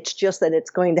scoring. It's just that it's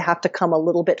going to have to come a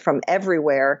little bit from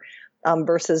everywhere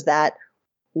versus that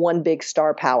one big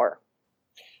star power.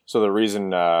 So the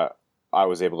reason I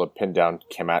was able to pin down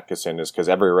Cam Atkinson is because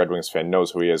every Red Wings fan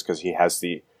knows who he is, because he has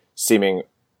the seeming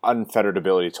unfettered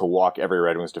ability to walk every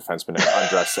Red Wings defenseman and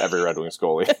undress every Red Wings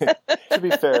goalie. To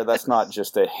be fair, that's not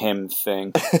just a him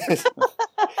thing.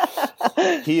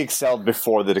 He excelled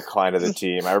before the decline of the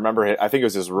team. I remember, I think it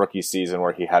was his rookie season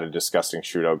where he had a disgusting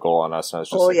shootout goal on us, and I was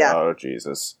just oh,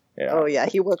 Jesus. Yeah. Oh, yeah,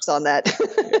 he works on that.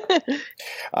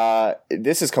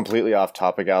 This is completely off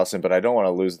topic, Alison, but I don't want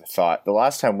to lose the thought. The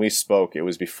last time we spoke, it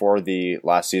was before the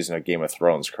last season of Game of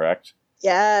Thrones, correct?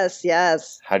 Yes.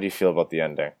 How do you feel about the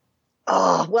ending?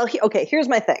 Oh, well, okay, here's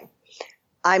my thing.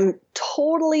 I'm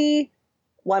totally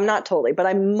Well, I'm not totally, but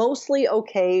I'm mostly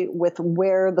okay with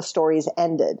where the stories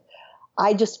ended.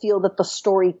 I just feel that the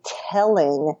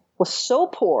storytelling was so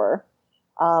poor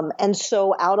and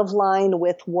so out of line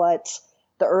with what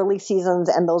the early seasons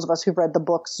and those of us who've read the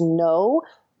books know,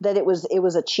 that it was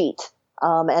a cheat.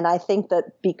 And I think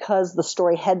that because the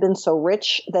story had been so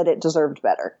rich, that it deserved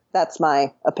better. That's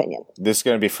my opinion. This is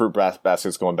going to be fruit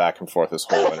baskets going back and forth this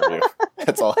whole interview.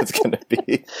 That's all it's going to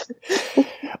be.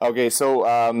 Okay, so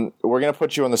we're going to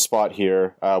put you on the spot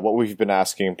here. What we've been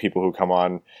asking people who come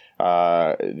on,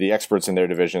 the experts in their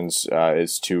divisions,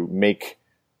 is to make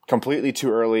completely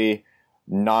too early,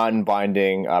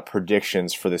 non-binding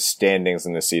predictions for the standings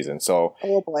in the season. So,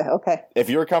 oh boy, okay. If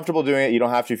you're comfortable doing it, you don't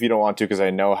have to if you don't want to, because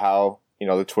I know how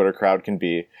the Twitter crowd can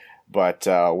be. But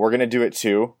we're going to do it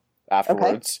too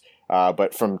afterwards. Okay.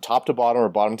 But from top to bottom or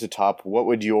bottom to top, what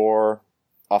would your,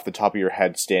 off the top of your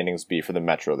head, standings be for the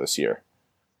Metro this year?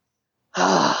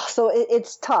 So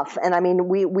it's tough. And I mean,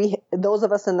 we those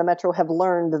of us in the Metro have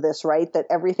learned this, right? That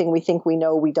everything we think we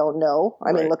know, we don't know.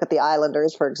 I mean, look at the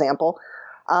Islanders, for example.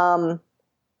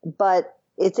 But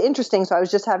it's interesting. So I was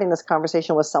just having this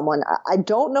conversation with someone. I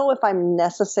don't know if I'm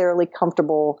necessarily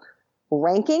comfortable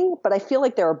ranking, but I feel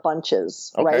like there are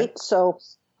bunches, okay, right? So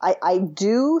I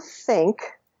do think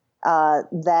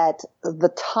that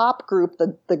the top group,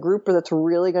 the group that's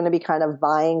really going to be kind of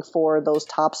vying for those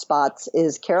top spots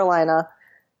is Carolina,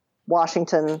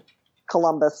 Washington,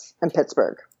 Columbus, and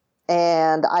Pittsburgh.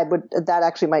 And that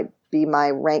actually might be my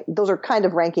rank. Those are kind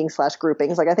of rankings /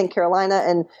 groupings. Like I think Carolina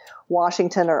and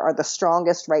Washington are the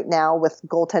strongest right now, with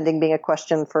goaltending being a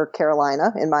question for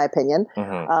Carolina, in my opinion.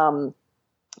 Mm-hmm.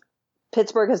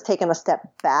 Pittsburgh has taken a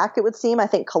step back, it would seem. I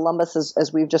think Columbus,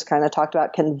 as we've just kind of talked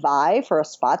about, can vie for a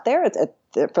spot there.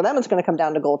 For them, it's going to come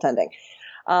down to goaltending.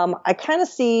 I kind of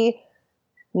see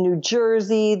New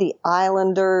Jersey, the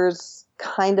Islanders,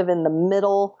 kind of in the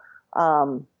middle.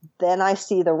 Then I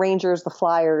see the Rangers, the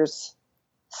Flyers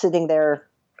sitting there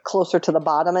closer to the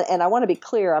bottom. And I want to be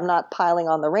clear, I'm not piling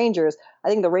on the Rangers. I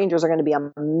think the Rangers are going to be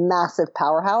a massive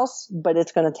powerhouse, but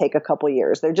it's going to take a couple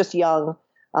years. They're just young.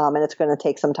 And it's going to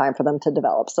take some time for them to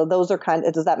develop. So those are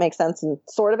does that make sense in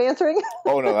sort of answering?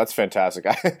 Oh, no, that's fantastic.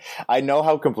 I know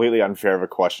how completely unfair of a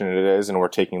question it is, and we're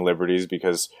taking liberties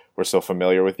because we're so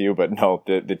familiar with you. But no,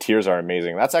 the tiers are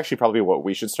amazing. That's actually probably what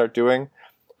we should start doing,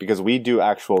 because we do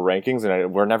actual rankings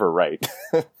and we're never right.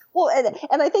 Well,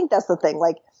 and I think that's the thing.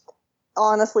 Like,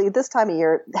 honestly, this time of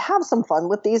year, have some fun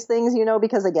with these things,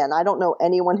 because again, I don't know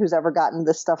anyone who's ever gotten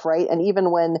this stuff right. And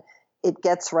even when it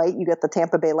gets right, you get the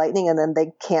Tampa Bay Lightning, and then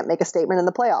they can't make a statement in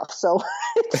the playoffs. So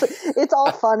it's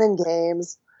all fun and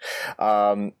games.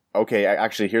 Okay,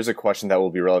 actually, here's a question that will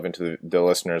be relevant to the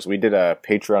listeners. We did a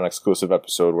Patreon exclusive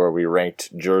episode where we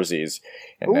ranked jerseys,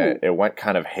 and it went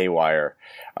kind of haywire.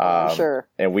 Sure.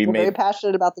 And we're very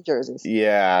passionate about the jerseys.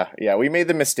 Yeah. We made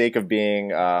the mistake of being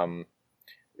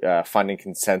finding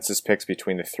consensus picks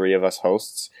between the three of us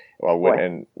hosts. Well,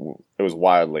 and it was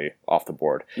wildly off the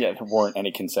board. Yeah, there weren't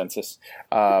any consensus.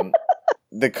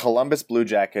 The Columbus Blue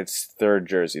Jackets third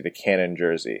jersey, the Cannon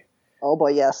jersey. Oh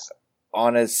boy, yes.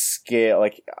 On a scale,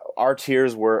 like, our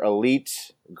tiers were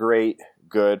elite, great,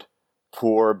 good,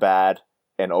 poor, bad,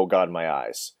 and oh god, my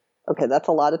eyes. Okay, that's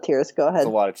a lot of tiers. Go ahead. It's a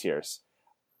lot of tiers.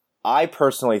 I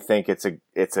personally think it's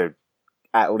a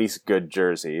at least good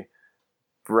jersey.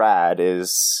 Brad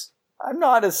is... I'm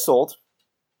not as sold.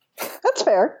 That's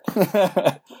fair.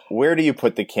 Where do you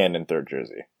put the Cannon third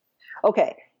jersey?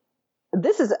 Okay.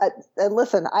 This is, and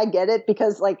listen, I get it,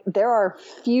 because like there are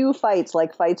few fights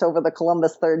over the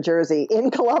Columbus third jersey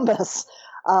in Columbus.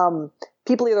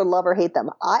 People either love or hate them.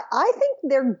 I think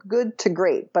they're good to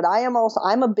great, but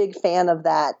I'm a big fan of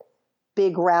that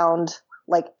big round.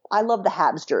 Like, I love the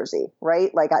Habs jersey,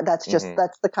 right? Like that's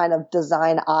the kind of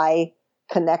design I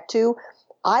connect to.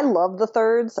 I love the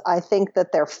thirds. I think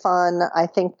that they're fun. I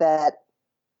think that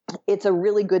it's a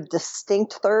really good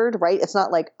distinct third, right? It's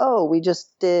not like, oh, we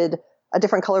just did a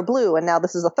different color blue and now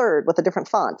this is a third with a different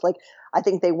font. Like, I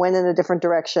think they went in a different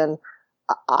direction.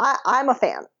 I'm a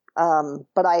fan.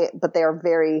 But they are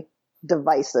very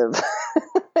divisive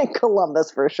in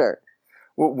Columbus for sure.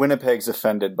 Well, Winnipeg's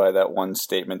offended by that one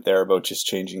statement there about just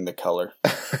changing the color.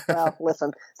 Well,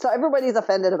 listen. So everybody's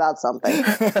offended about something.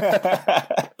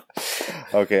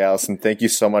 Okay, Alison, thank you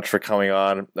so much for coming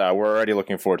on. We're already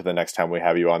looking forward to the next time we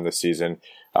have you on this season.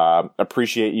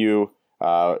 Appreciate you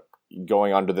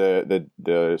going onto the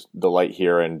light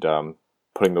here and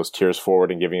putting those tiers forward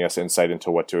and giving us insight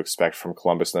into what to expect from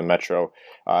Columbus and the Metro.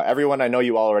 Everyone, I know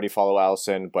you all already follow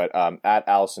Alison, but at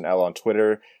Alison L on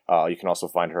Twitter. You can also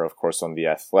find her, of course, on The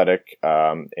Athletic.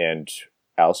 And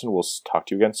Alison, we'll talk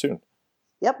to you again soon.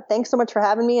 Yep. Thanks so much for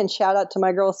having me. And shout out to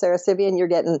my girl, Sara Civian. You're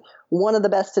getting one of the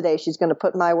best today. She's going to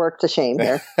put my work to shame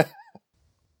here.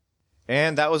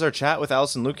 And that was our chat with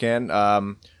Alison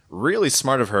Lukan. Really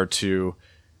smart of her to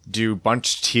do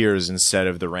bunch tiers instead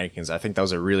of the rankings. I think that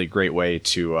was a really great way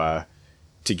to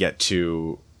get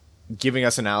to giving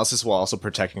us analysis while also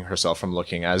protecting herself from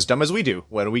looking as dumb as we do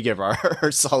when we give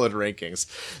our solid rankings.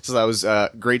 So that was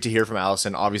great to hear from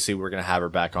Alison. Obviously, we're going to have her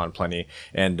back on plenty.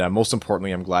 And most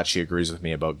importantly, I'm glad she agrees with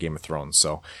me about Game of Thrones.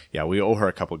 So yeah, we owe her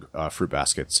a couple fruit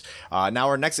baskets. Now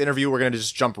our next interview, we're going to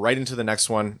just jump right into the next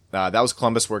one. That was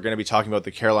Columbus. We're going to be talking about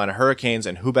the Carolina Hurricanes,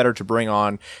 and who better to bring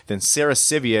on than Sara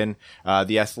Civian,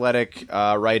 the Athletic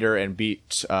writer and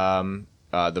beat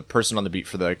the person on the beat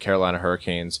for the Carolina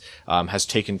Hurricanes, has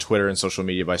taken Twitter and social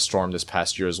media by storm this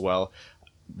past year as well.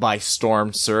 By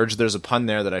storm, Surge. There's a pun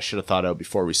there that I should have thought out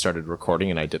before we started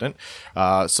recording, and I didn't.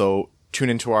 So tune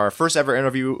into our first ever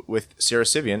interview with Sara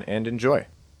Civian and enjoy.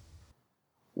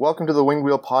 Welcome to the Winged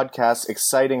Wheel Podcast.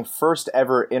 Exciting first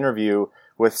ever interview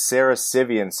with Sara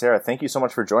Civian. Sara, thank you so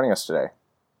much for joining us today.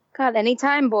 God,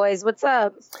 anytime, boys. What's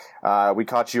up? We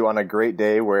caught you on a great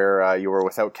day where you were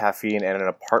without caffeine and an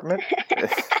apartment.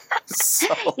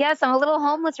 Yes, I'm a little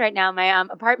homeless right now. My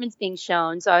apartment's being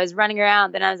shown, so I was running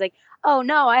around. Then I was like, oh,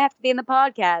 no, I have to be in the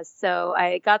podcast. So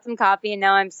I got some coffee, and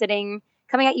now I'm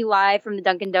coming at you live from the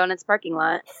Dunkin' Donuts parking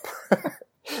lot.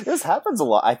 This happens a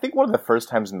lot. I think one of the first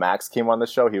times Max came on the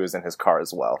show, he was in his car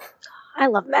as well. I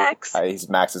love Max.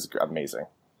 Max is amazing.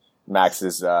 Max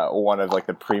is one of like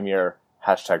the premier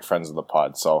 #, friends of the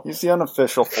pod. So He's the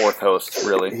unofficial fourth host,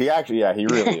 really. he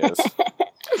really is.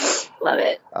 Love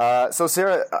it. So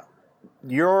Sara,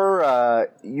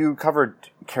 you covered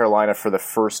Carolina for the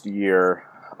first year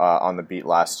on the beat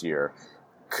last year.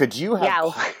 Could you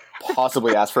have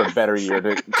possibly asked for a better year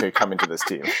to come into this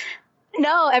team?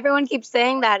 No, everyone keeps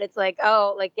saying that. It's like,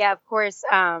 oh, like, yeah, of course,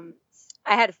 I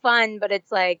had fun, but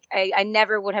it's like, I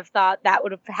never would have thought that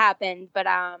would have happened. But,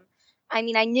 I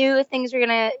mean, I knew things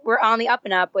were on the up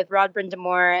and up with Rod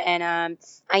Brindamore, and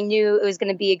I knew it was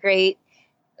going to be a great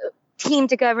team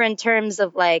to cover in terms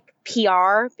of like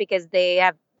PR, because they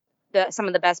have some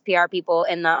of the best PR people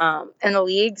in the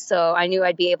league. So I knew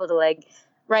I'd be able to like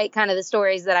write kind of the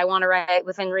stories that I want to write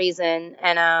within reason,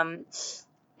 and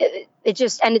it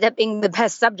just ended up being the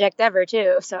best subject ever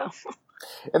too. So.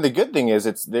 And the good thing is,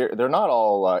 they're not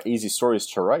all easy stories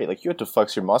to write. Like, you have to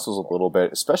flex your muscles a little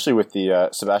bit, especially with the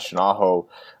Sebastian Aho.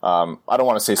 I don't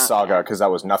want to say saga, because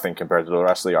that was nothing compared to the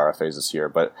rest of the RFAs this year.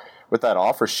 But with that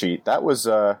offer sheet, that was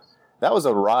a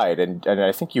ride, and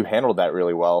I think you handled that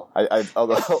really well. A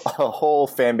whole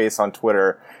fan base on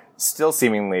Twitter still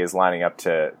seemingly is lining up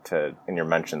to in your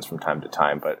mentions from time to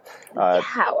time. But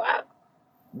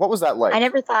what was that like? I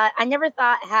never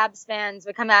thought Habs fans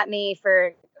would come at me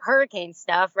for Hurricane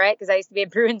stuff, right? Because I used to be a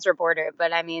Bruins reporter.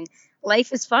 But I mean,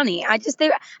 life is funny.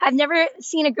 I've never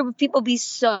seen a group of people be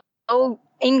so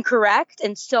incorrect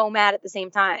and so mad at the same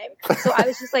time. So I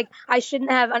was just like, I shouldn't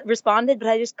have responded, but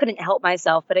I just couldn't help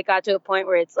myself. But it got to a point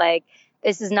where it's like,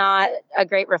 this is not a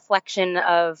great reflection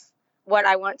of what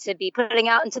I want to be putting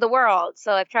out into the world.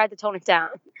 So I've tried to tone it down.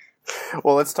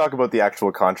 Well, let's talk about the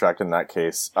actual contract in that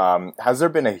case. Has there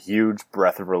been a huge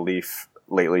breath of relief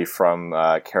lately from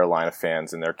Carolina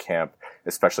fans in their camp,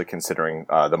 especially considering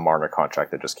the Marner contract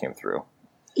that just came through?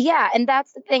 Yeah, and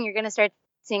that's the thing. You're going to start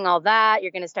seeing all that.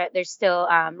 You're going to start, there's still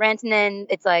Rantanen.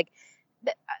 It's like,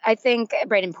 I think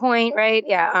Braden Point, right?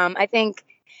 Yeah, I think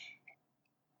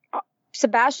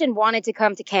Sebastian wanted to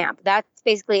come to camp. That's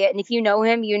basically it. And if you know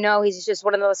him, you know he's just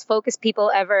one of the most focused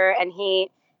people ever. And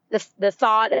the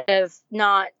thought of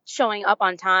not showing up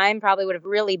on time probably would have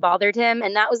really bothered him.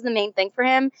 And that was the main thing for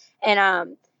him.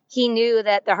 And he knew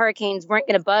that the Hurricanes weren't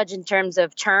going to budge in terms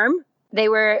of term.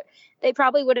 They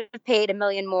probably would have paid $1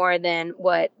 million more than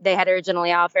what they had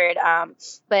originally offered.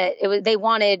 But they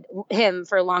wanted him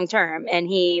for long term, and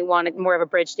he wanted more of a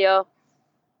bridge deal.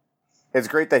 It's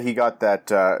great that he got that.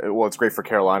 It's great for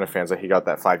Carolina fans that he got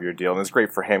that 5-year deal, and it's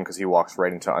great for him because he walks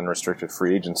right into unrestricted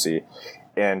free agency.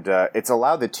 And it's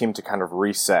allowed the team to kind of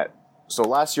reset. So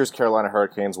last year's Carolina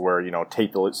Hurricanes were,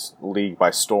 take the league by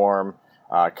storm,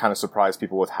 kind of surprised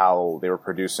people with how they were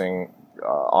producing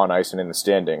on ice and in the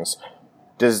standings.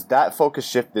 Does that focus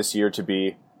shift this year to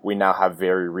be, we now have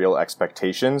very real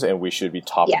expectations and we should be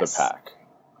top of the pack?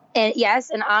 And yes,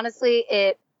 and honestly,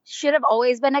 it should have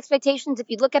always been expectations.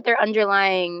 If you look at their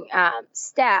underlying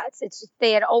stats, it's just,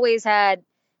 they had always had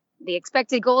the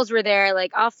expected goals were there,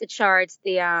 like off the charts.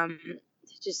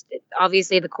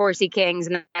 Obviously the Corsi Kings,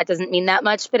 and that doesn't mean that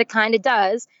much, but it kind of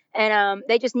does. And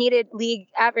they just needed league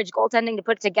average goaltending to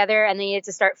put it together, and they needed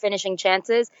to start finishing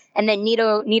chances. And then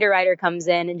Niederreiter comes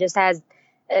in and just has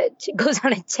goes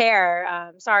on a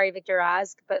tear. Sorry, Victor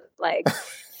Rask, but like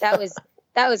that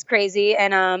was crazy.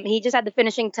 And he just had the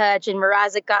finishing touch, and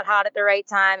Mrazek got hot at the right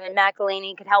time, and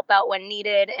McElhinney could help out when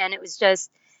needed. And it was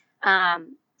just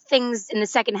things in the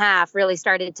second half really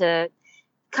started to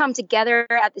come together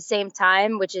at the same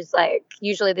time, which is like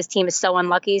usually this team is so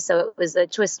unlucky. So it was a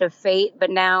twist of fate, but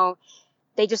now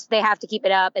they have to keep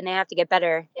it up and they have to get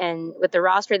better. And with the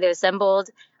roster they've assembled,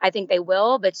 I think they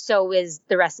will, but so is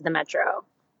the rest of the Metro.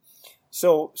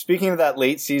 So speaking of that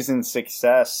late season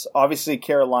success, obviously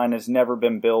Carolina has never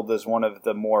been billed as one of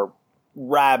the more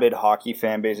rabid hockey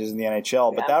fan bases in the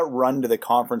NHL, but that run to the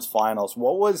conference finals,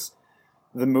 what was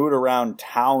the mood around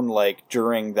town like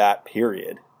during that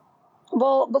period?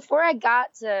 Well, before I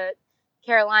got to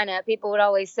Carolina, people would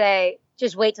always say,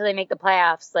 just wait till they make the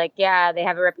playoffs. Like, yeah, they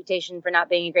have a reputation for not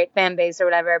being a great fan base or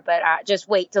whatever, but just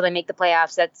wait till they make the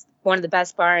playoffs. That's one of the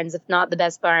best barns, if not the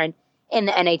best barn in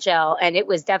the NHL. And it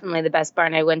was definitely the best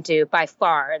barn I went to by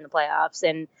far in the playoffs.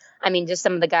 And I mean, just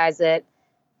some of the guys that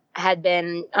had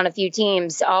been on a few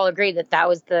teams all agreed that that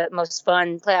was the most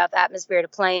fun playoff atmosphere to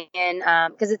play in.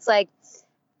 Because it's like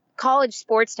college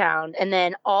sports town, and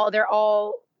then they're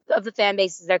all of the fan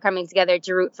bases are coming together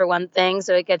to root for one thing,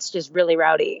 so it gets just really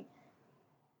rowdy.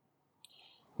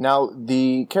 Now,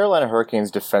 the Carolina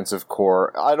Hurricanes defensive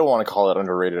core, I don't want to call it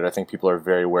underrated. I think people are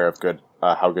very aware of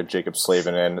how good Jacob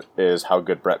Slavin is, how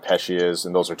good Brett Pesce is,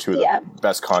 and those are two of the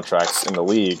best contracts in the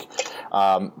league.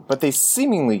 But they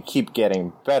seemingly keep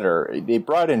getting better. They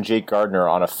brought in Jake Gardiner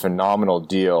on a phenomenal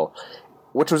deal,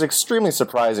 which was extremely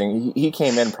surprising. He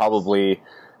came in probably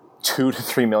 $2 to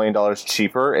 $3 million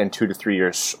cheaper and 2 to 3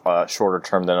 years shorter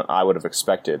term than I would have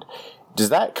expected. Does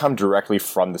that come directly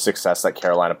from the success that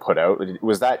Carolina put out?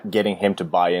 Was that getting him to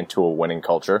buy into a winning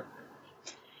culture?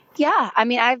 Yeah, I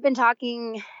mean,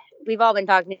 we've all been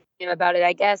talking to him about it,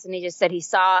 I guess, and he just said he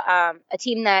saw a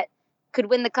team that could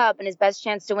win the cup and his best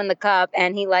chance to win the cup,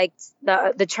 and he liked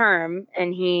the term,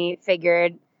 and he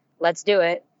figured, let's do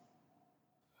it.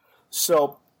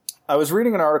 So I was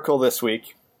reading an article this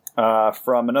week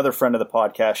from another friend of the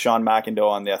podcast, Sean McIndoe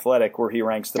on The Athletic, where he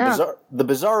ranks the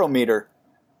Bizarro-meter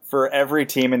for every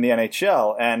team in the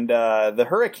NHL. And the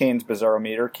Hurricanes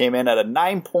Bizarro-meter came in at a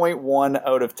 9.1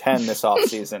 out of 10 this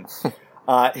offseason.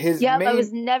 I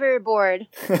was never bored.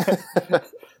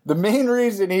 The main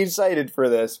reason he cited for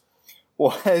this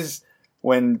was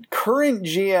when current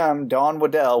GM Don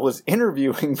Waddell was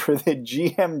interviewing for the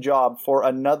GM job for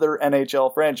another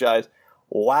NHL franchise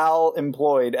while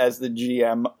employed as the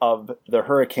GM of the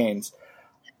Hurricanes.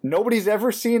 Nobody's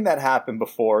ever seen that happen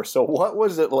before, so what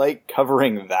was it like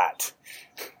covering that?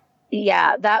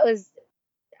 Yeah,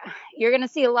 you're going to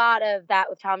see a lot of that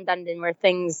with Tom Dundon, where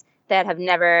things that have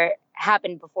never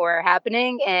happened before are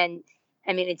happening, and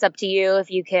I mean, it's up to you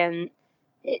if you can,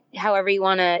 however you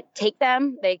want to take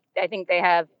them. I think they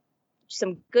have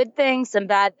some good things, some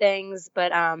bad things,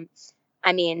 but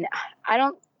I mean,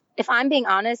 if I'm being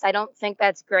honest, I don't think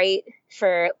that's great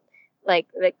for like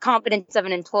the confidence of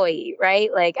an employee,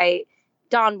 right? Like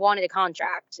Don wanted a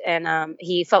contract, and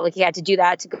he felt like he had to do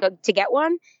that to get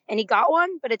one, and he got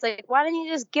one. But it's like, why didn't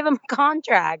you just give him a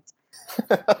contract?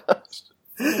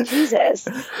 Jesus.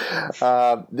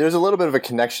 There's a little bit of a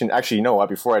connection. Actually, you know what?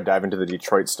 Before I dive into the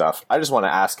Detroit stuff, I just want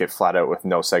to ask it flat out with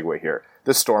no segue here.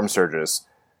 The storm surges.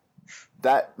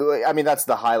 That's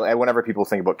the highlight. Whenever people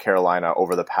think about Carolina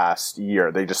over the past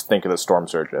year, they just think of the storm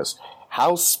surges.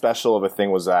 How special of a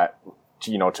thing was that,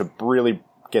 to really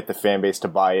get the fan base to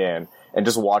buy in, and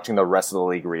just watching the rest of the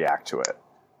league react to it?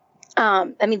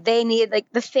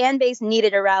 The fan base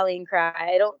needed a rallying cry.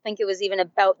 I don't think it was even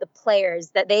about the players,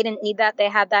 that they didn't need that. They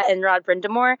had that in Rod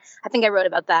Brind'Amour. I think I wrote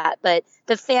about that, but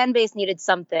the fan base needed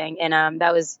something. And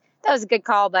that was a good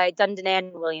call by Dundon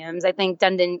and Williams. I think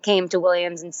Dundon came to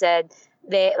Williams and said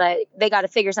they got to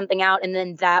figure something out. And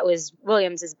then that was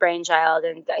Williams's brainchild,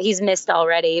 and he's missed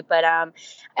already. But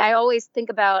I always think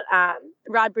about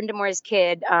Rod Brind'Amour's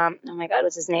kid. Oh my God,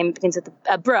 what's his name? It begins with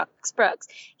Brooks.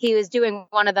 He was doing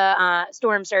one of the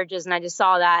storm surges, and I just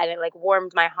saw that, and it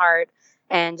warmed my heart.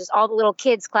 And just all the little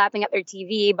kids clapping at their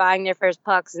TV, buying their first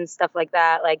pucks and stuff like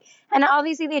that. And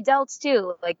obviously the adults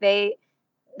too. They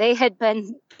had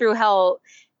been through hell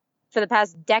for the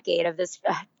past decade of this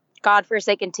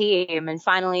godforsaken team, and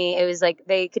finally it was like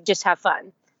they could just have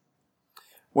fun.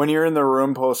 When you're in the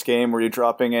room post game, were you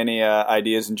dropping any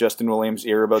ideas in Justin Williams'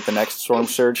 ear about the next storm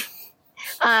surge?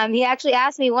 He actually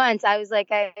asked me once. I was like,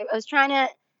 I was trying to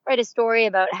write a story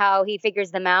about how he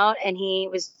figures them out, and he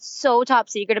was so top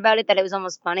secret about it that it was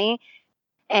almost funny.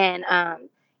 And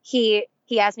he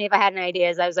he asked me if I had any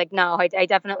ideas. I was like, no, I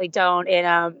definitely don't.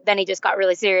 And then he just got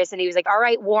really serious and he was like, all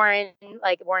right, Warren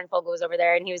Fogel was over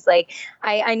there. And he was like,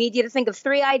 I need you to think of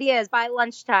 3 ideas by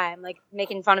lunchtime, like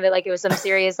making fun of it like it was some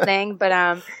serious thing. But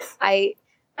I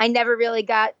never really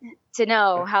got to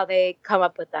know how they come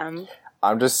up with them.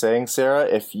 I'm just saying, Sarah,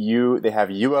 if they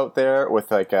have you out there with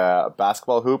like a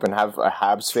basketball hoop and have a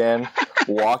Habs fan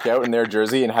walk out in their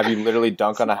jersey and have you literally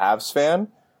dunk on a Habs fan,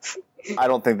 I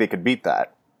don't think they could beat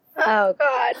that. Oh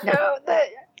God, no!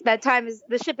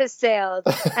 The ship has sailed.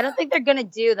 I don't think they're gonna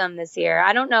do them this year.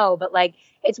 I don't know, but like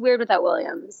it's weird without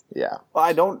Williams. Yeah. Well,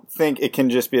 I don't think it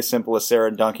can just be as simple as Sarah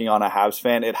dunking on a Habs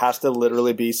fan. It has to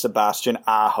literally be Sebastian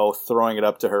Aho throwing it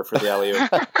up to her for the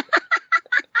alley-oop.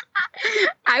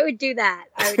 I would do that.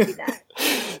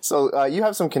 So you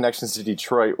have some connections to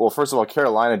Detroit. Well, first of all,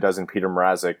 Carolina does in Peter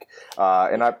Mrazek,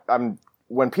 and I'm.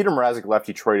 When Peter Mrazek left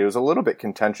Detroit, it was a little bit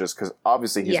contentious because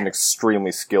obviously he's an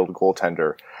extremely skilled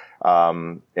goaltender,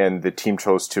 and the team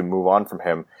chose to move on from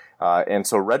him. And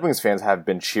so Red Wings fans have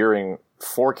been cheering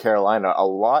for Carolina a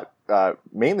lot,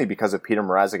 mainly because of Peter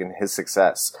Mrazek and his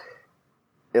success.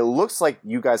 It looks like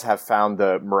you guys have found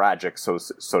the Mrazek, so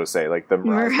to say, like the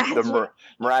Mrazek, the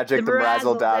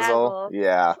Mrazzle Dazzle.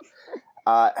 Yeah.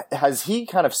 Has he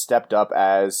kind of stepped up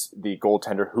as the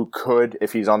goaltender who could,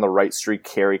 if he's on the right streak,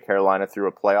 carry Carolina through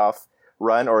a playoff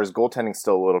run, or is goaltending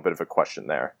still a little bit of a question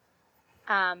there?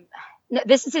 No,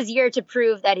 this is his year to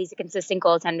prove that he's a consistent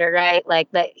goaltender, right? Like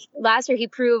last year he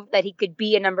proved that he could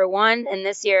be a number 1, and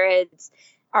this year it's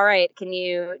all right. Can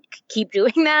you keep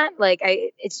doing that? Like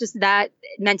it's just that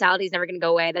mentality is never going to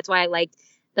go away. That's why I liked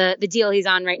the deal he's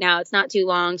on right now. It's not too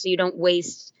long, so you don't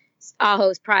waste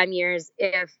Aho's prime years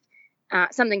if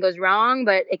something goes wrong,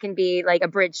 but it can be like a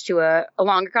bridge to a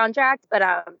longer contract. But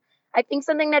I think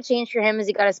something that changed for him is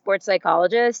he got a sports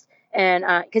psychologist. And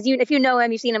because if you know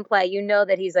him, you've seen him play, you know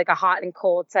that he's like a hot and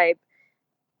cold type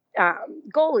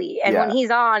goalie. And when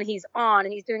he's on,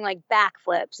 and he's doing like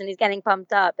backflips and he's getting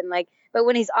pumped up. And like, but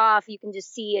when he's off, you can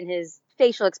just see in his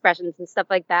facial expressions and stuff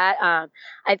like that.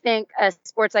 I think a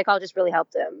sports psychologist really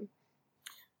helped him.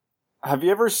 Have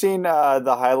you ever seen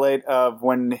the highlight of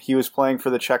when he was playing for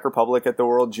the Czech Republic at the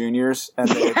World Juniors and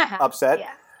they upset?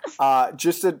 Yeah.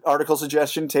 Just an article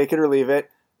suggestion, take it or leave it.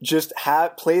 Just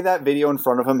play that video in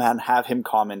front of him and have him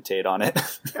commentate on it.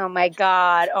 Oh my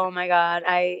God.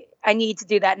 I need to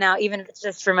do that now, even if it's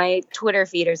just for my Twitter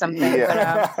feed or something.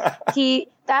 Yeah. But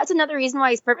that's another reason why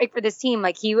he's perfect for this team.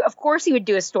 Like of course he would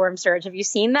do a storm surge. Have you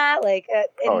seen that? Like,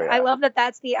 I love that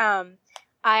that's the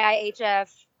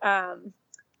IIHF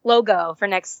logo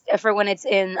for when it's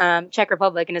in Czech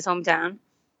Republic in his hometown.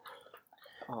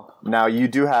 Now, you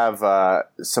do have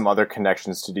some other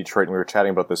connections to Detroit, and we were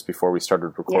chatting about this before we started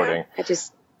recording.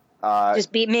 Yeah,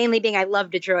 mainly being I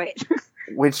love Detroit.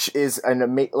 Which is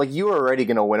like you are already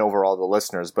going to win over all the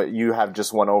listeners, but you have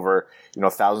just won over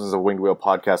thousands of Winged Wheel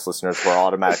podcast listeners who are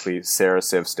automatically Sara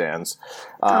Civ stands.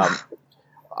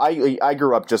 I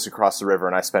grew up just across the river,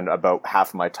 and I spend about half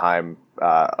of my time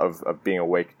of being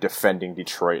awake defending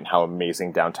Detroit and how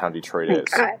amazing downtown Detroit is.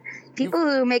 God. People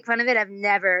who make fun of it have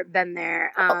never been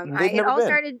there.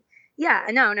 Yeah,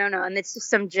 no. And it's just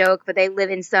some joke, but they live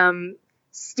in some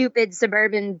stupid,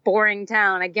 suburban, boring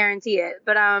town. I guarantee it.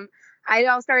 But it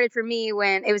all started for me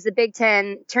when it was the Big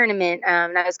Ten tournament.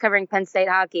 And I was covering Penn State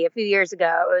hockey a few years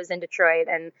ago. It was in Detroit,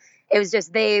 and it was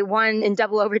just they won in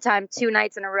double overtime 2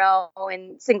 nights in a row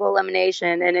in single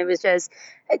elimination. And it was just,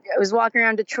 I was walking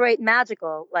around Detroit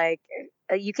magical. Like,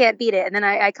 you can't beat it. And then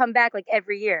I come back like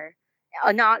every year,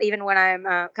 not even when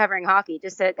I'm covering hockey,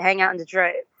 just to hang out in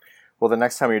Detroit. Well, the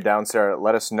next time you're down, Sarah,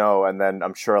 let us know. And then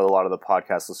I'm sure a lot of the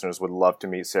podcast listeners would love to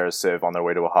meet Sara Civ on their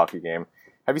way to a hockey game.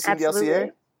 Have you seen the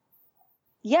LCA?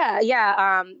 Yeah.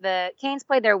 The Canes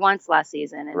played there once last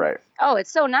season. And, right. Oh,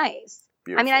 it's so nice.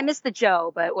 Beautiful. I mean, I miss the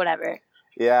Joe, but whatever.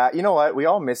 Yeah, you know what? We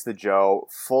all miss the Joe,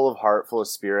 full of heart, full of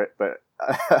spirit, but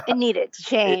it needed to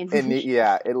change.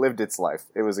 It lived its life.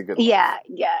 It was a good life. Yeah.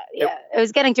 It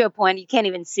was getting to a point you can't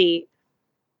even see.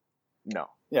 No.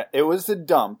 Yeah, it was a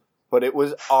dump, but it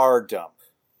was our dump.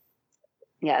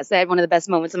 Yes, I had one of the best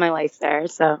moments of my life there.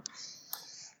 So.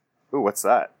 Ooh, what's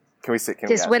that? Can we see?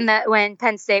 Just when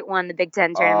Penn State won the Big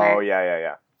Ten tournament. Oh,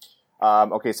 yeah.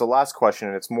 Okay, so last question,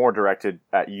 and it's more directed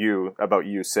at you, about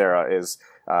you, Sarah, is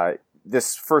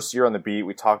this first year on the beat,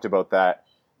 we talked about that.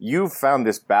 You've found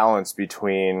this balance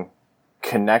between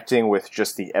connecting with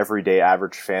just the everyday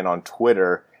average fan on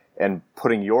Twitter and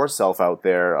putting yourself out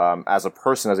there as a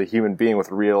person, as a human being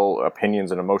with real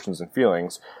opinions and emotions and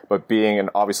feelings, but being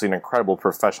obviously an incredible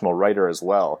professional writer as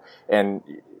well. And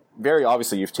very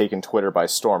obviously you've taken Twitter by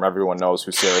storm. Everyone knows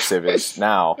who Sara Civ is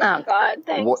now. Oh God,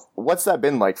 thanks. What's that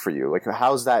been like for you? Like,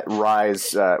 how's that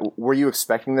rise? Were you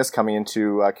expecting this coming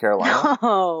into Carolina?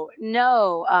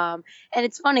 No. And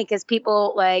it's funny because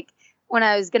people, like, when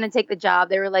I was going to take the job,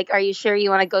 they were like, "Are you sure you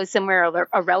want to go somewhere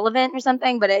irrelevant or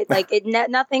something?" But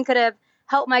nothing could have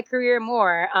helped my career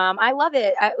more. I love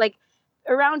it.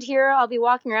 Around here, I'll be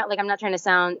walking around, like, I'm not trying to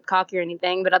sound cocky or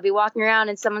anything, but I'll be walking around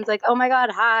and someone's like, "Oh my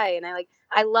God, hi." And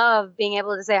I love being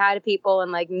able to say hi to people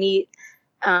and, like, meet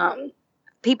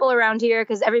people around here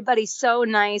because everybody's so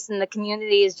nice and the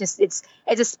community is just, it's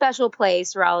a special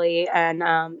place, Raleigh,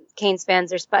 and Canes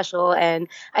fans are special. And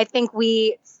I think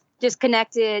we just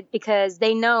connected because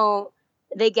they know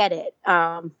they get it.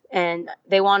 And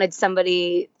they wanted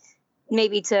somebody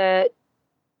maybe to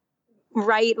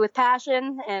write with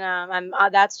passion, and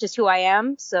that's just who I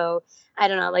am. So I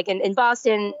don't know, like in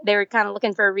Boston, they were kind of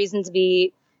looking for a reason to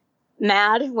be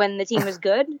mad when the team was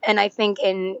good, and I think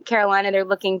in Carolina they're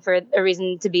looking for a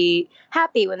reason to be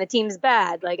happy when the team's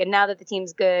bad. Like, and now that the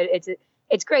team's good,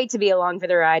 it's great to be along for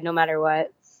the ride, no matter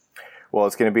what. Well,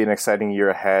 it's going to be an exciting year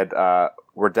ahead.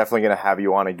 We're definitely going to have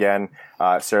you on again.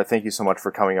 Sara, thank you so much for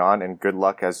coming on, and good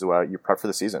luck as you prep for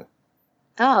the season.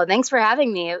 Oh, thanks for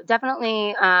having me.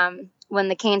 Definitely. When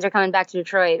the Canes are coming back to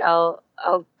Detroit, I'll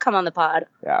come on the pod.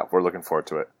 Yeah, we're looking forward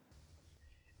to it.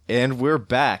 And we're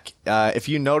back. If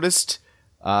you noticed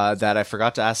that I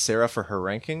forgot to ask Sara for her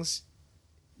rankings,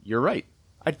 you're right.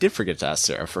 I did forget to ask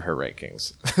Sara for her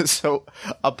rankings. So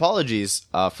apologies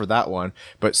for that one.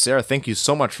 But Sara, thank you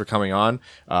so much for coming on.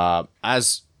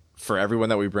 As for everyone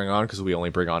that we bring on, because we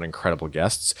only bring on incredible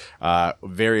guests.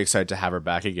 Very excited to have her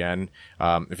back again.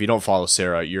 If you don't follow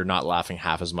Sara, you're not laughing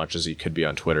half as much as you could be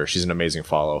on Twitter. She's an amazing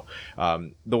follow.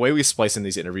 The way we splice in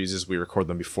these interviews is we record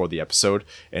them before the episode,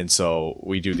 and so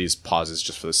we do these pauses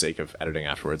just for the sake of editing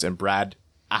afterwards. And Brad,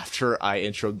 after I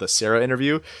introed the Sara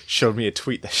interview, showed me a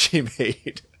tweet that she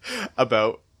made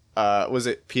about, was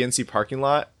it PNC parking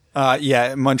lot?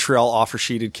 Yeah, Montreal offer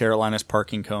sheeted Carolina's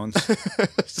parking cones.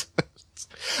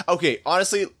 Okay,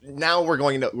 honestly, now we're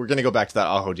going to go back to that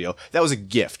Aho deal. That was a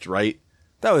gift, right?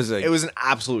 It was an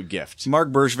absolute gift. Mark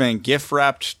Bergevin gift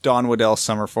wrapped Don Waddell's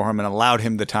summer for him and allowed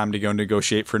him the time to go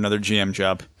negotiate for another GM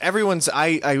job. It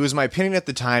was my opinion at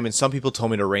the time, and some people told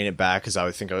me to rein it back because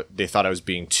they thought I was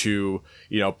being too,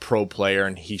 pro player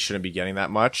and he shouldn't be getting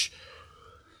that much.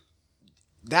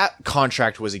 That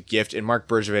contract was a gift, and Mark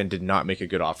Bergevin did not make a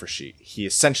good offer sheet. He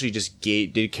essentially just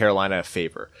did Carolina a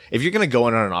favor. If you're going to go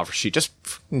in on an offer sheet, just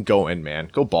go in, man.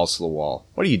 Go balls to the wall.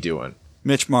 What are you doing?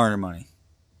 Mitch Marner money.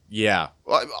 Yeah.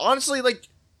 Well, honestly, like,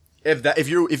 if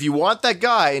you want that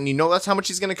guy and you know that's how much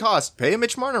he's going to cost, pay him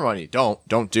Mitch Marner money.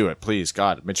 Don't do it, please.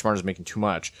 God, Mitch Marner's making too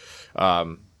much.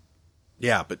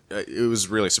 Yeah, but it was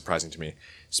really surprising to me.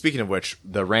 Speaking of which,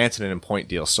 the Rantanen and Point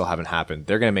deal still haven't happened.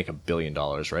 They're going to make $1 billion,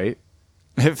 right?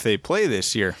 If they play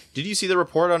this year. Did you see the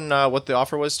report on what the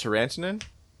offer was to Rantanen?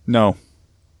 No.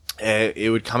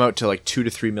 It would come out to like $2 to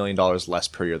 $3 million less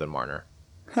per year than Marner.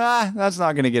 That's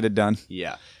not going to get it done.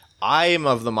 Yeah. I am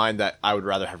of the mind that I would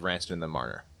rather have Rantanen than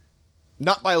Marner.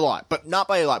 Not by a lot. But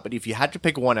if you had to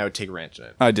pick one, I would take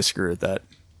Rantanen. I disagree with that.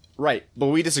 Right. But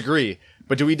we disagree.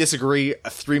 But do we disagree a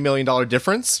 $3 million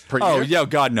difference per year? Oh, yeah,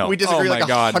 God, no. We disagree like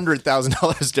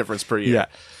 $100,000 difference per year. Yeah.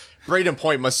 Braden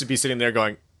Point must be sitting there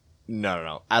going,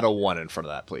 no. Add a 1 in front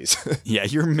of that, please. Yeah,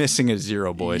 you're missing a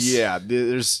 0, boys. Yeah,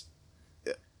 Dubas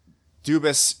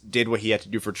did what he had to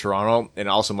do for Toronto, and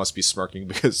also must be smirking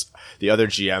because the other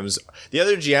GMs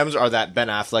are that Ben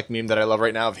Affleck meme that I love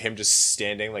right now of him just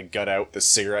standing, like, gut out, the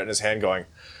cigarette in his hand going,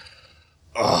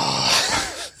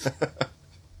 oh.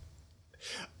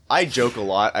 I joke a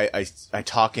lot. I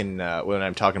talk when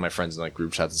I'm talking to my friends in, like,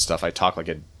 group chats and stuff, I talk like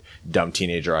a dumb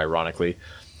teenager, ironically.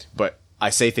 But I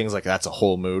say things like, that's a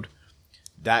whole mood.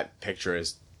 That picture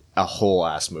is a whole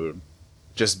ass mood.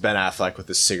 Just Ben Affleck with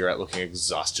his cigarette looking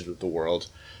exhausted with the world.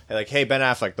 And like, hey, Ben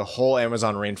Affleck, the whole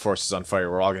Amazon rainforest is on fire.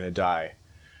 We're all going to die.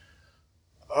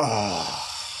 Oh.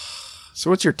 So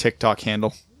what's your TikTok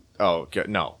handle? Oh, good.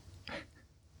 No.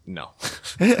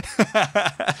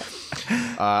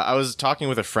 I was talking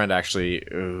with a friend, actually,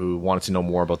 who wanted to know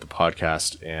more about the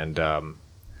podcast. And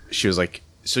she was like,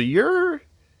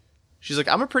 she's like,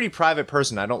 I'm a pretty private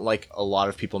person. I don't like a lot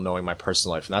of people knowing my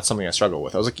personal life, and that's something I struggle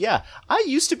with. I was like, yeah, I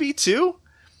used to be too,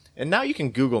 and now you can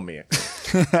Google me.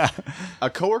 A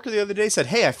coworker the other day said,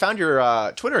 hey, I found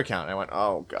your Twitter account. And I went,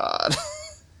 oh, God.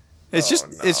 It's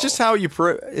just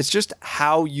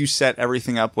how you set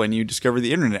everything up when you discover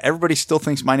the internet. Everybody still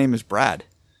thinks my name is Brad.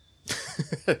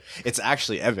 It's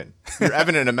actually Evan. You're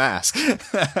Evan in a mask.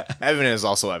 Evan is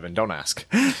also Evan. Don't ask.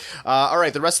 All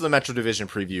right, the rest of the Metro Division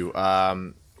preview.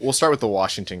 we'll start with the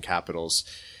Washington Capitals.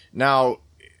 Now,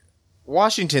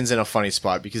 Washington's in a funny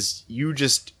spot because you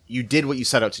did what you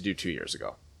set out to do 2 years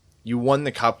ago. You won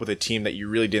the cup with a team that you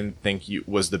really didn't think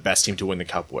was the best team to win the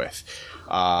cup with.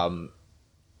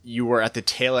 You were at the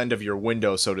tail end of your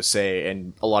window, so to say,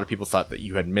 and a lot of people thought that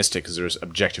you had missed it because there's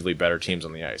objectively better teams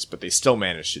on the ice, but they still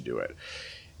managed to do it.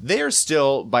 They are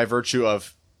still, by virtue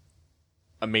of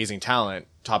amazing talent,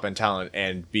 top-end talent,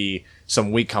 and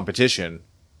some weak competition,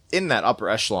 in that upper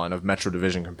echelon of Metro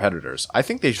Division competitors. I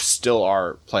think they still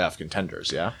are playoff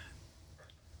contenders, yeah?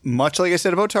 Much like I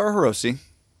said about Tara Hirose,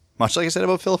 much like I said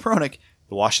about Filip Hronek,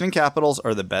 the Washington Capitals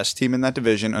are the best team in that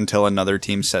division until another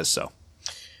team says so.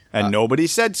 And nobody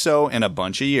said so in a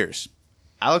bunch of years.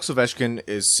 Alex Ovechkin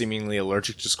is seemingly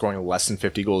allergic to scoring less than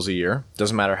 50 goals a year.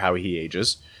 Doesn't matter how he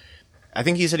ages. I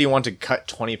think he said he wanted to cut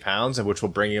 20 pounds, which will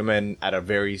bring him in at a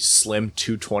very slim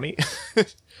 220.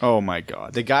 Oh my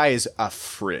God. The guy is a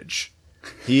fridge.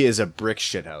 He is a brick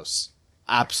shithouse.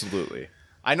 Absolutely.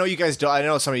 I know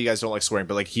some of you guys don't like swearing,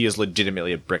 but like he is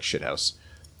legitimately a brick shithouse.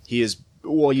 He is,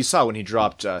 well, you saw when he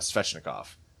dropped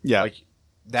Svechnikov. Yeah. Like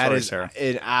that is Sarah.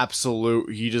 an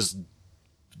absolute, he just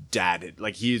dadded.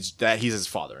 Like he's his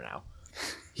father now.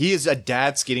 He is a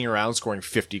dad skating around scoring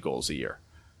 50 goals a year.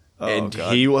 Oh, and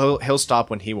God. he'll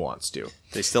stop when he wants to.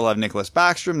 They still have Nicholas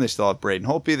Backstrom. They still have Braden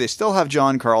Holtby. They still have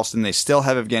John Carlson. They still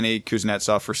have Evgeny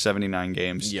Kuznetsov for 79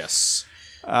 games. Yes.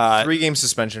 3-game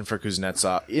suspension for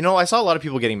Kuznetsov. You know, I saw a lot of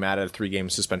people getting mad at a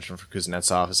 3-game suspension for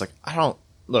Kuznetsov. It's like,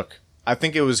 I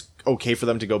think it was okay for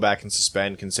them to go back and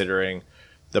suspend considering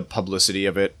the publicity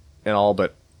of it and all,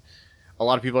 but a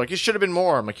lot of people are like, it should have been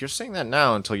more. I'm like, you're saying that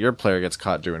now until your player gets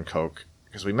caught doing coke.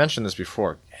 Because we mentioned this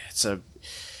before.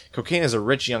 Cocaine is a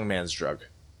rich young man's drug.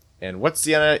 And what's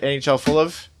the NHL full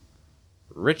of?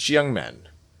 Rich young men.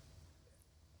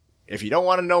 If you don't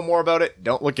want to know more about it,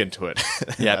 don't look into it.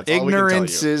 Yeah,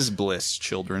 ignorance is bliss,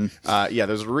 children.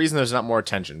 There's a reason there's not more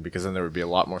attention, because then there would be a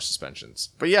lot more suspensions.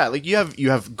 But yeah, like you have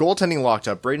goaltending locked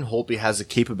up. Braden Holtby has the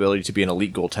capability to be an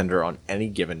elite goaltender on any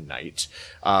given night.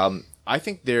 I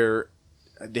think they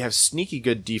have sneaky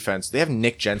good defense. They have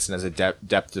Nick Jensen as a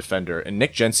depth defender, and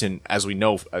Nick Jensen, as we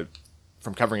know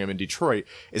from covering him in Detroit,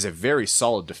 is a very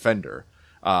solid defender.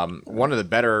 One of the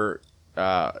better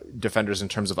defenders in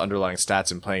terms of underlying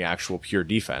stats and playing actual pure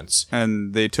defense.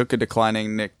 And they took a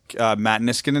declining Matt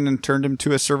Niskanen and turned him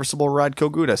to a serviceable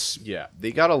Radko Gudas. Yeah,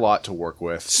 they got a lot to work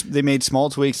with. They made small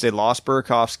tweaks. They lost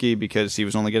Burakovsky because he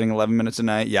was only getting 11 minutes a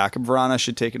night. Jakub Vrana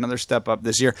should take another step up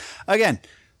this year. Again,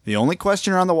 the only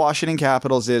question around the Washington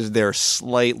Capitals is they're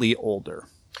slightly older.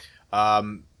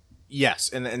 Yes,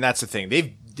 and that's the thing.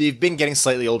 They've been getting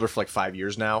slightly older for like 5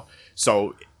 years now.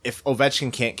 So if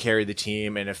Ovechkin can't carry the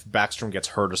team, and if Backstrom gets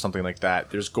hurt or something like that,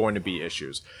 there's going to be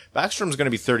issues. Backstrom's going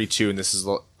to be 32, and this is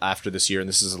after this year, and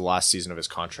this is the last season of his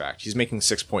contract. He's making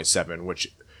 6.7,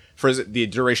 which for the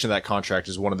duration of that contract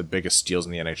is one of the biggest steals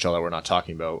in the NHL that we're not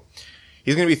talking about.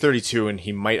 He's going to be 32, and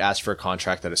he might ask for a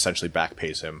contract that essentially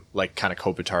backpays him, like kind of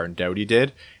Kopitar and Doughty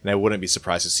did, and I wouldn't be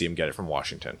surprised to see him get it from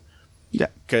Washington. Yeah.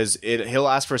 Because he'll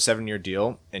ask for a 7-year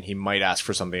deal, and he might ask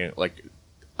for something like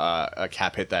a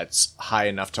cap hit that's high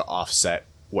enough to offset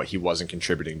what he wasn't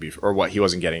contributing before, or what he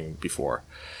wasn't getting before.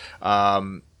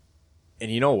 And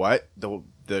you know what?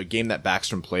 The game that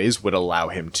Backstrom plays would allow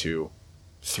him to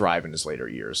thrive in his later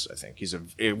years, I think. He's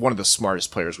one of the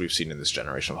smartest players we've seen in this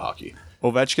generation of hockey.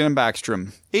 Ovechkin and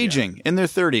Backstrom, aging in their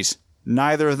 30s.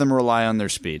 Neither of them rely on their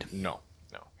speed. No.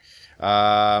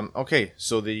 Okay,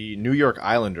 so the New York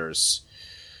Islanders.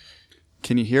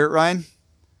 Can you hear it, Ryan?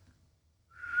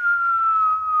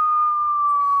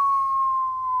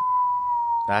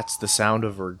 That's the sound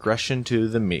of regression to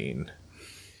the mean.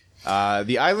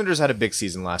 The Islanders had a big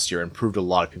season last year and proved a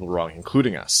lot of people wrong,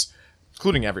 including us.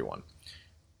 Including everyone.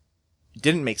 It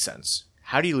didn't make sense.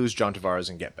 How do you lose John Tavares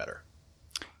and get better?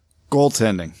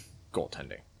 Goaltending.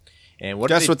 And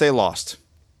Guess what they lost?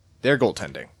 Their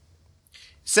goaltending.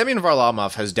 Semyon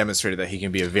Varlamov has demonstrated that he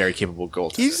can be a very capable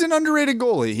goaltender. He's an underrated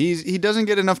goalie. He doesn't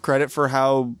get enough credit for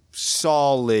how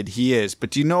solid he is. But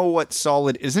do you know what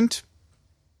solid isn't?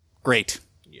 Great.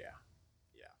 Yeah.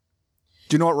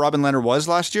 Do you know what Robin Lehner was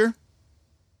last year?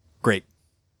 Great.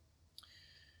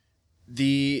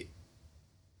 The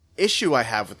issue I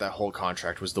have with that whole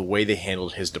contract was the way they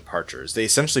handled his departures. They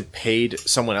essentially paid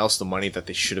someone else the money that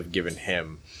they should have given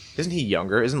him. Isn't he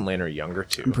younger? Isn't Lehner younger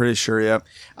too? I'm pretty sure, yeah.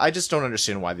 I just don't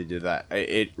understand why they did that.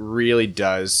 It really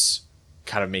does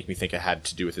kind of make me think it had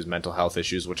to do with his mental health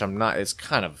issues, which I'm not. It's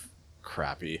kind of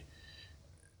crappy.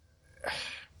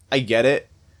 I get it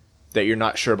that you're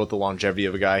not sure about the longevity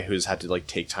of a guy who's had to like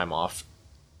take time off,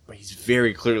 but he's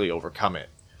very clearly overcome it.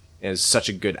 and is such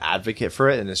a good advocate for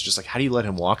it. And it's just like, how do you let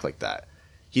him walk like that?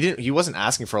 He wasn't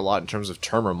asking for a lot in terms of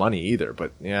term or money either,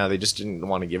 but yeah, they just didn't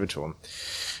want to give it to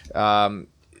him.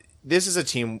 This is a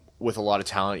team with a lot of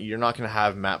talent. You're not going to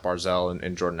have Matt Barzell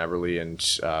and Jordan Everly and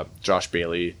Josh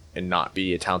Bailey and not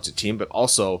be a talented team, but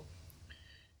also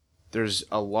there's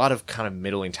a lot of kind of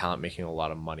middling talent making a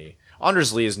lot of money.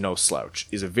 Anders Lee is no slouch.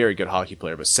 He's a very good hockey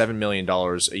player, but $7 million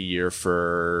a year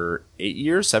for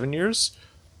 7 years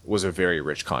was a very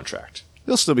rich contract.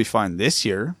 He'll still be fine this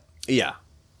year. Yeah.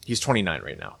 He's 29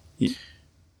 right now.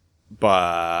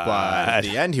 But at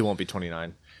the end, he won't be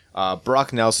 29.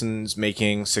 Brock Nelson's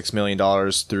making $6 million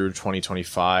through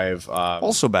 2025.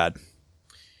 Also bad.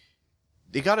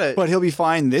 They gotta, but he'll be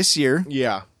fine this year.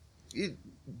 Yeah.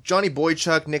 Johnny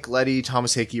Boychuk, Nick Leddy,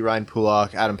 Thomas Hickey, Ryan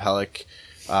Pulak, Adam Pelech,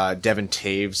 Devin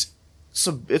Taves.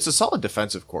 So it's a solid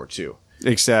defensive core too.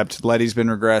 Except Leddy's been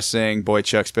regressing,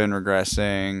 Boychuk's been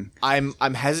regressing. I'm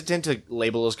hesitant to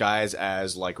label those guys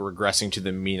as like regressing to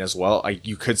the mean as well.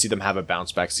 You could see them have a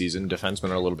bounce back season. Defensemen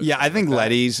are a little bit. Yeah, I think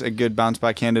Leddy's a good bounce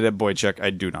back candidate. Boychuk,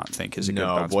 I do not think is a good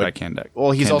bounce back candidate.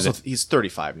 Well, he's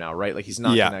 35 now, right? Like he's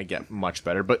not gonna get much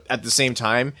better. But at the same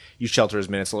time, you shelter his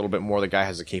minutes a little bit more. The guy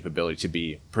has the capability to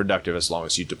be productive as long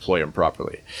as you deploy him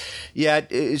properly. Yeah,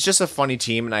 it's just a funny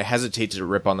team, and I hesitate to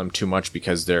rip on them too much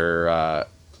because they're.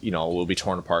 Will be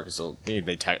torn apart because they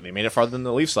made it farther than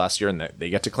the Leafs last year, and they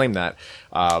get to claim that.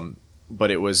 But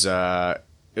it was a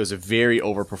very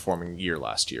overperforming year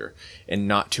last year, and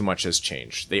not too much has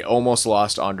changed. They almost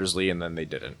lost Anders Lee, and then they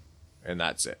didn't, and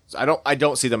that's it. So I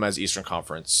don't see them as Eastern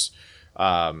Conference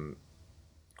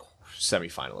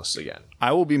semifinalists again.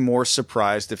 I will be more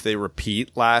surprised if they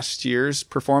repeat last year's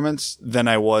performance than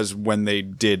I was when they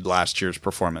did last year's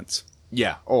performance.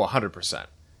 Yeah, 100%.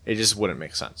 It just wouldn't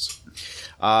make sense.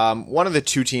 One of the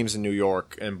two teams in New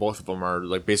York, and both of them are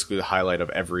like basically the highlight of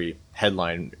every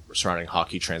headline surrounding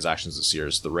hockey transactions this year,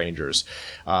 is the Rangers.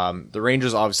 The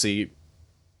Rangers obviously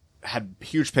had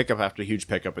huge pickup after huge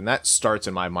pickup, and that starts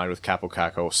in my mind with Capo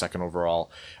Caco, second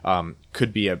overall.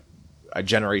 Could be a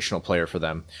generational player for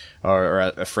them, or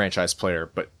a franchise player,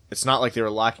 but it's not like they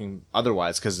were lacking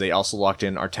otherwise, because they also locked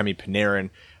in Artemi Panarin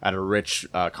at a rich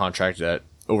contract at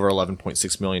over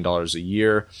 $11.6 million a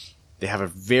year. They have a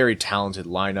very talented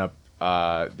lineup.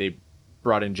 They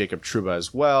brought in Jacob Trouba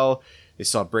as well. They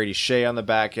saw Brady Shea on the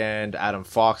back end. Adam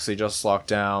Fox they just locked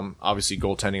down. Obviously,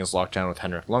 goaltending is locked down with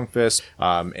Henrik Lundqvist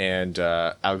and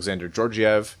Alexander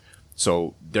Georgiev.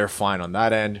 So they're fine on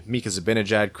that end. Mika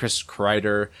Zibanejad, Chris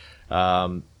Kreider.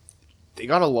 They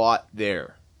got a lot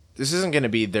there. This isn't going to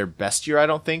be their best year, I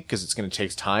don't think, because it's going to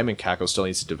take time and Kako still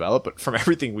needs to develop. But from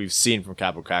everything we've seen from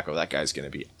Capo Caco, that guy's going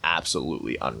to be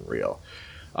absolutely unreal.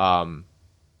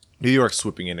 New York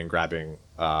swooping in and grabbing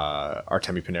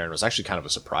Artemi Panarin was actually kind of a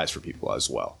surprise for people as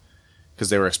well, because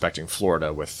they were expecting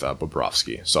Florida with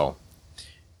Bobrovsky. So,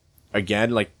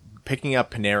 again, like picking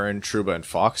up Panarin, Trouba, and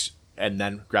Fox, and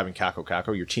then grabbing Caco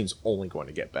Caco, your team's only going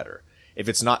to get better. If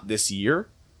it's not this year,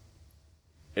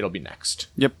 it'll be next.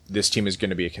 Yep. This team is going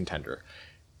to be a contender.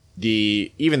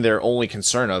 Even their only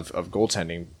concern of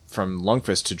goaltending from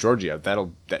Lundqvist to Georgiev,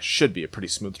 that should be a pretty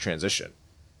smooth transition.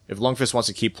 If Lundqvist wants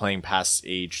to keep playing past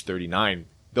age 39,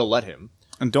 they'll let him.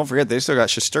 And don't forget, they still got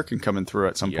Shesterkin coming through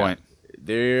at some point.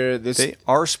 They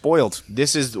are spoiled.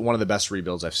 This is one of the best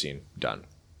rebuilds I've seen done.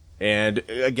 And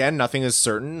again, nothing is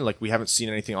certain. Like, we haven't seen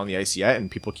anything on the ice yet, and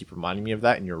people keep reminding me of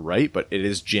that, and you're right, but it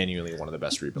is genuinely one of the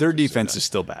best rebuilds. Their defense is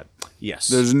still bad. Yes.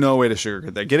 There's no way to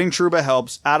sugarcoat that. Getting Trouba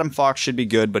helps. Adam Fox should be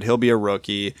good, but he'll be a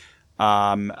rookie.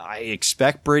 I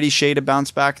expect Brady Shea to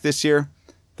bounce back this year.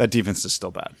 That defense is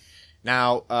still bad.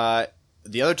 Now,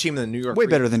 the other team in the New York... Way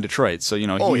better than Detroit, so,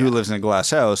 who lives in a glass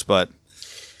house, but...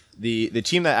 The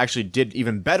team that actually did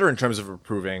even better in terms of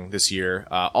improving this year,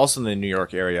 also in the New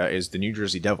York area, is the New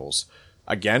Jersey Devils.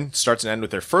 Again, starts and ends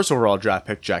with their first overall draft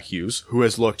pick, Jack Hughes, who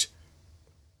has looked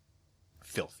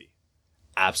filthy.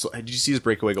 Absolutely. Did you see his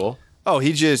breakaway goal? Oh,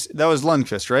 that was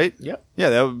Lundqvist, right? Yep. Yeah,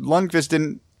 Lundqvist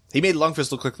didn't... He made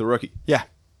Lundqvist look like the rookie. Yeah.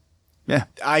 Yeah.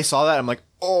 I saw that. I'm like,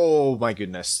 oh my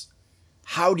goodness.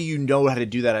 How do you know how to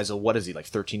do that as like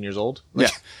 13 years old? Yeah.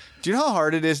 Do you know how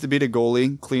hard it is to beat a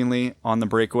goalie cleanly on the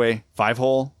breakaway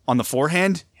 5-hole on the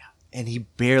forehand? Yeah. And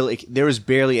there was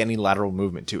barely any lateral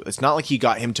movement too. It's not like he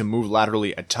got him to move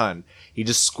laterally a ton. He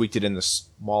just squeaked it in the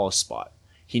smallest spot.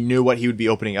 He knew what he would be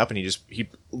opening up, and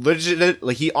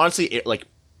he honestly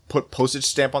put postage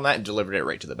stamp on that and delivered it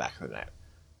right to the back of the net.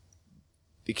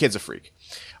 The kid's a freak.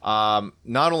 Not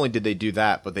only did they do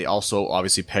that, but they also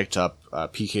obviously picked up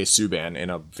PK Subban in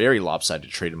a very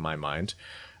lopsided trade in my mind.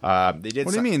 What do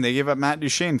you mean? They gave up Matt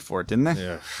Duchene for it, didn't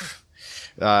they?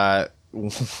 Yeah.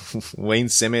 Wayne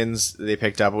Simmons they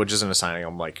picked up, which isn't a signing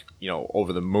I'm like,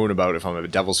 over the moon about if I'm a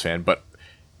Devils fan, but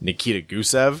Nikita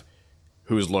Gusev,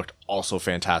 who's looked also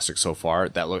fantastic so far,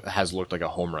 has looked like a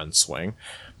home run swing.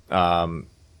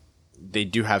 They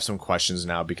do have some questions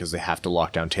now because they have to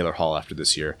lock down Taylor Hall after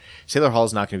this year. Taylor Hall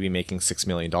is not going to be making $6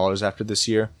 million after this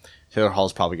year. Taylor Hall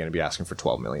is probably going to be asking for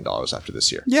 $12 million after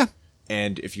this year. Yeah.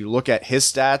 And if you look at his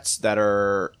stats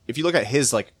if you look at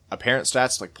his like apparent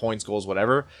stats, like points, goals,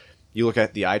 whatever, you look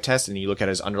at the eye test and you look at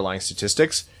his underlying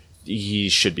statistics, he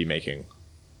should be making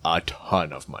a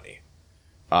ton of money.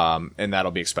 And that'll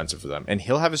be expensive for them. And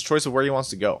he'll have his choice of where he wants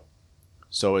to go.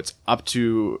 So it's up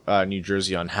to New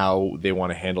Jersey on how they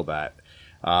want to handle that.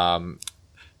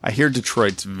 I hear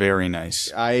Detroit's very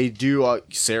nice. I do.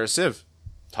 Sarah Siv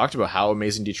talked about how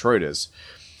amazing Detroit is.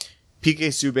 PK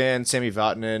Subban, Sami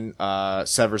Vatanen,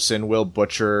 Severson, Will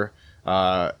Butcher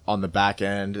on the back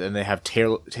end. And they have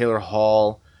Taylor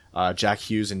Hall, Jack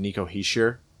Hughes, and Nico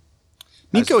Hischier.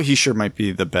 Nico Hischier might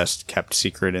be the best kept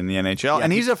secret in the NHL. Yeah,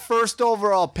 and he's a first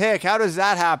overall pick. How does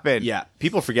that happen? Yeah,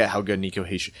 people forget how good Nico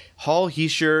Hischier. Hall,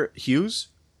 Hischier, Hughes?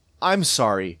 I'm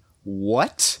sorry.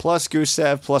 What? Plus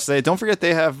Gusev, plus don't forget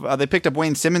they picked up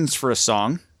Wayne Simmons for a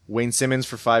song. Wayne Simmons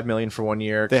for $5 million for 1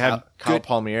 year. They have Kyle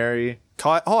Palmieri.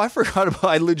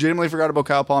 I legitimately forgot about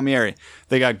Kyle Palmieri.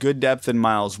 They got good depth in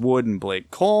Miles Wood and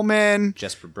Blake Coleman.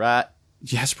 Jesper Bratt.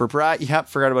 Yep,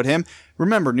 forgot about him.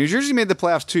 Remember, New Jersey made the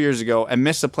playoffs 2 years ago and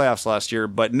missed the playoffs last year,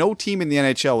 but no team in the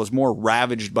NHL was more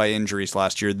ravaged by injuries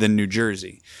last year than New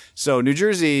Jersey. So New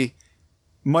Jersey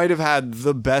might have had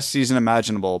the best season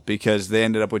imaginable because they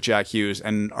ended up with Jack Hughes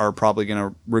and are probably going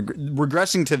to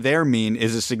regressing to their mean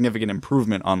is a significant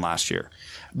improvement on last year.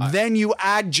 Then you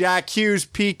add Jack Hughes,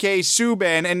 PK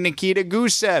Subban, and Nikita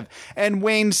Gusev, and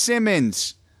Wayne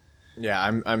Simmons. Yeah,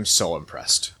 I'm so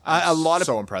impressed.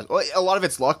 So impressed. Well, a lot of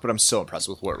it's luck, but I'm so impressed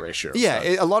with what ratio. Yeah,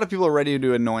 a lot of people are ready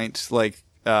to anoint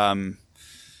the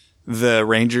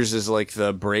Rangers as like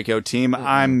the breakout team. Mm-hmm.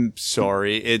 I'm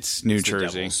sorry, it's New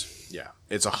Jersey. Yeah,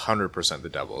 it's 100% the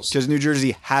Devils. Because New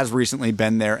Jersey has recently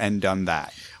been there and done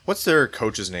that. What's their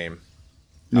coach's name?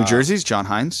 New Jersey's John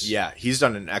Hines. Yeah, he's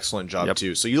done an excellent job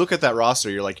too. So you look at that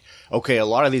roster, you're like, okay, a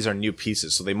lot of these are new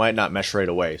pieces, so they might not mesh right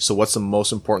away. So what's the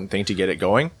most important thing to get it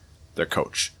going? Their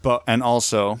coach. And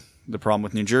also, the problem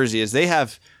with New Jersey is they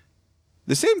have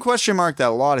the same question mark that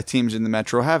a lot of teams in the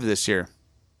Metro have this year.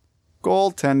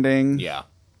 Goaltending. Yeah,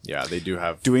 they do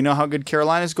have. Do we know how good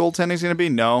Carolina's goaltending is going to be?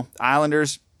 No.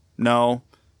 Islanders? No.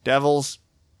 Devils?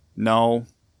 No.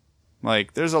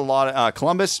 Like, there's a lot of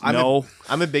Columbus. No.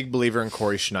 I'm a big believer in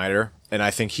Corey Schneider, and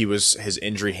I think his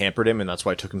injury hampered him, and that's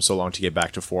why it took him so long to get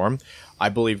back to form. I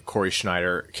believe Corey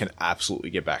Schneider can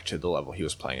absolutely get back to the level he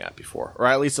was playing at before, or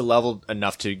at least a level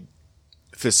enough to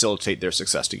facilitate their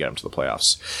success to get them to the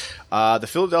playoffs. The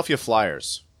Philadelphia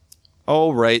Flyers.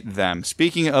 Oh, right, them.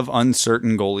 Speaking of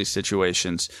uncertain goalie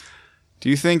situations, do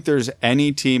you think there's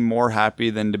any team more happy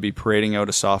than to be parading out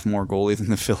a sophomore goalie than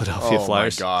the Philadelphia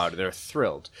Flyers? Oh, my God. They're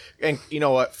thrilled. And you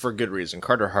know what? For good reason.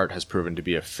 Carter Hart has proven to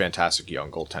be a fantastic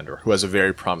young goaltender who has a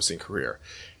very promising career.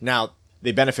 Now,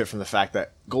 they benefit from the fact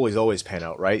that goalies always pan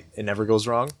out, right? It never goes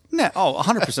wrong. No,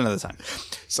 100% of the time.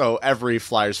 So every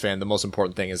Flyers fan, the most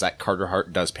important thing is that Carter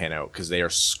Hart does pan out because they are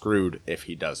screwed if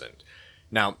he doesn't.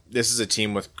 Now, this is a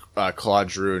team with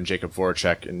Claude Giroux and Jacob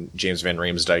Voracek and James Van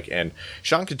Riemsdyk and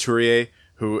Sean Couturier,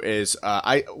 who is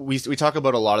we talk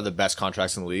about a lot of the best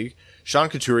contracts in the league. Sean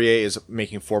Couturier is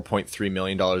making $4.3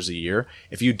 million a year.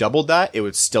 If you doubled that, it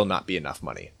would still not be enough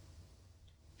money.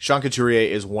 Sean Couturier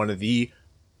is one of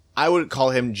I would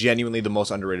call him genuinely the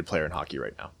most underrated player in hockey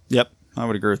right now. Yep, I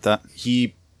would agree with that.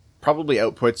 He probably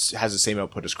has the same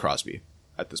output as Crosby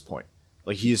at this point.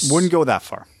 Like wouldn't go that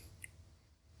far.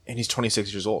 And he's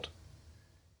 26 years old.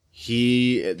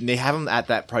 They have him at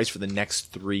that price for the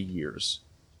next 3 years.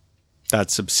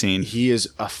 That's obscene. He is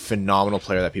a phenomenal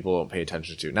player that people don't pay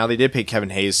attention to. Now, they did pay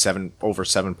Kevin Hayes over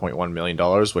 $7.1 million,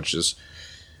 which is,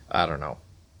 I don't know.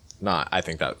 I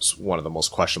think that's one of the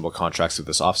most questionable contracts of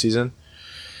this offseason.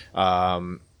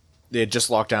 They had just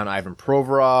locked down Ivan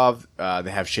Provorov.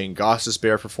 They have Shane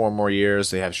Gostisbehere for 4 more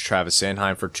years. They have Travis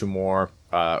Sanheim for 2 more.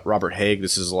 Robert Haig,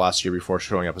 this is the last year before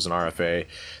showing up as an RFA.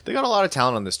 They got a lot of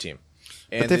talent on this team.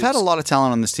 But they've had a lot of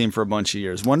talent on this team for a bunch of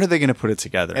years. When are they going to put it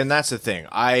together? And that's the thing.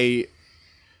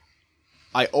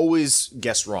 I always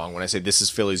guess wrong when I say this is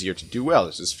Philly's year to do well.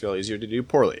 This is Philly's year to do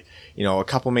poorly. You know, a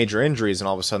couple major injuries and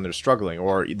all of a sudden they're struggling.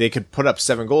 Or they could put up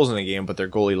 7 goals in a game, but their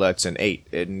goalie lets in 8.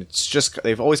 And it's just,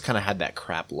 they've always kind of had that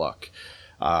crap luck.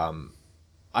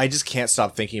 I just can't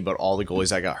stop thinking about all the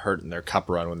goalies that got hurt in their cup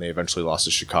run when they eventually lost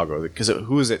to Chicago. Because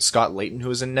who was it? Scott Layton who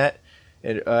was in net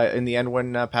in the end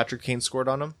when Patrick Kane scored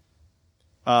on him?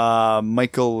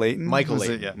 Michael Layton. Michael Was it?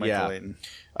 Layton. Yeah, Michael Layton.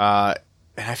 And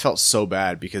I felt so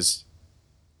bad because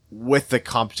with the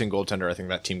competent goaltender, I think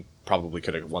that team probably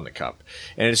could have won the cup.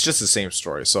 And it's just the same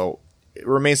story. So it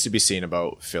remains to be seen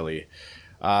about Philly.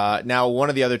 Now, one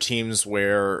of the other teams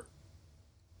where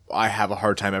I have a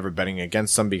hard time ever betting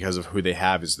against them because of who they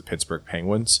have is the Pittsburgh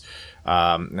Penguins.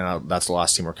 Now, that's the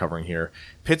last team we're covering here.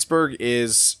 Pittsburgh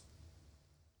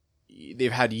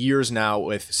they've had years now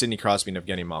with Sidney Crosby and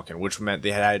Evgeny Malkin, which meant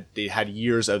they had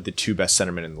years of the two best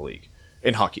centermen in the league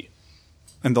in hockey.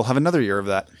 And they'll have another year of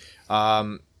that.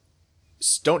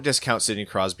 Don't discount Sidney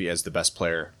Crosby as the best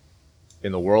player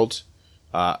in the world.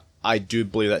 I do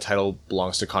believe that title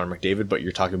belongs to Connor McDavid, but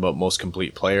you're talking about most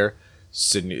complete player.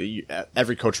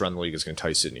 Every coach around the league is going to tell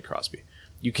you Sidney Crosby.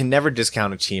 You can never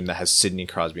discount a team that has Sidney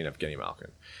Crosby and Evgeny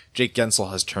Malkin. Jake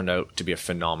Gensel has turned out to be a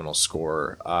phenomenal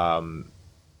scorer.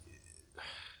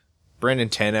 Brandon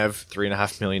Tanev,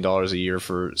 $3.5 million a year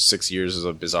for 6 years is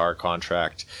a bizarre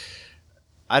contract.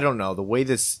 I don't know. The way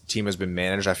this team has been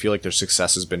managed, I feel like their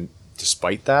success has been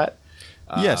despite that.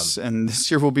 Yes, and this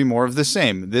year will be more of the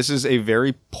same. This is a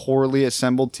very poorly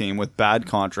assembled team with bad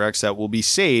contracts that will be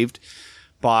saved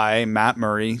by Matt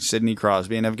Murray, Sidney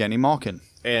Crosby, and Evgeny Malkin.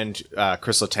 And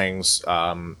Chris Letang's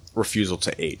refusal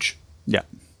to age. Yeah.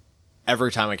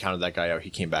 Every time I counted that guy out, he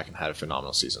came back and had a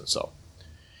phenomenal season. So,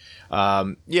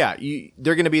 they're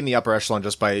going to be in the upper echelon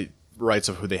just by rights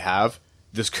of who they have.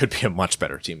 This could be a much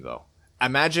better team, though.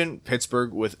 Imagine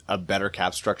Pittsburgh with a better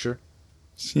cap structure.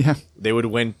 Yeah. They would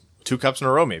win 2 cups in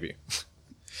a row, maybe.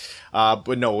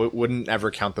 But no, it wouldn't ever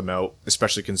count them out,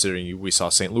 especially considering we saw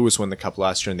St. Louis win the cup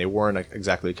last year and they weren't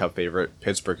exactly a cup favorite.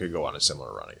 Pittsburgh could go on a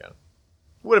similar run again.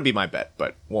 Wouldn't be my bet,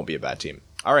 but won't be a bad team.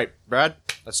 All right, Brad,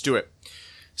 let's do it.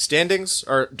 Standings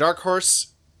are dark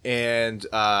horse and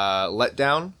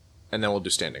letdown, and then we'll do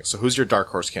standings. So who's your dark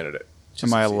horse candidate?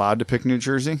 Am I allowed to pick New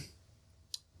Jersey?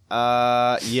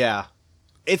 Yeah.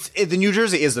 The New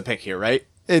Jersey is the pick here, right?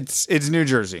 It's New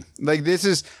Jersey. Like this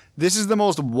is the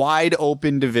most wide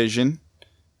open division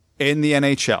in the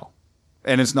NHL,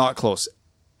 and it's not close.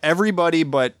 Everybody,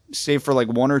 but save for like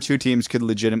 1 or 2 teams, could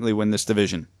legitimately win this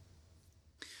division.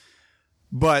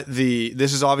 But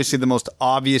this is obviously the most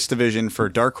obvious division for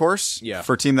dark horse,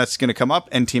 for team that's going to come up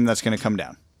and team that's going to come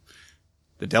down.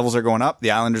 The Devils are going up,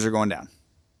 the Islanders are going down.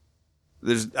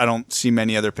 I don't see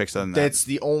many other picks other than that. That's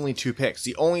the only 2 picks.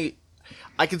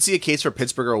 I can see a case for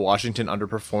Pittsburgh or Washington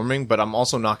underperforming, but I'm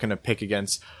also not going to pick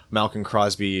against Malkin,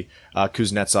 Crosby,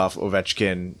 Kuznetsov,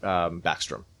 Ovechkin,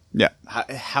 Backstrom. Yeah.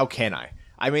 How can I?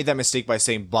 I made that mistake by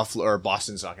saying Buffalo or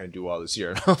Boston's not going to do well this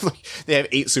year. They have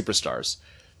 8 superstars.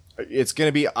 It's going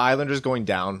to be Islanders going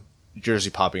down, Jersey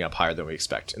popping up higher than we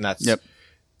expect. And that's... Yep.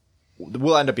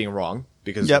 We'll end up being wrong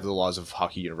because of the laws of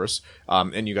hockey universe.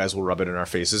 And you guys will rub it in our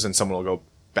faces and someone will go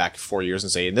back 4 years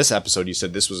and say, in this episode, you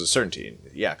said this was a certainty.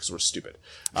 Yeah, because we're stupid.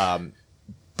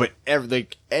 But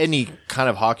any kind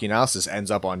of hockey analysis ends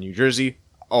up on New Jersey.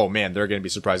 Oh, man, they're going to be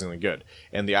surprisingly good.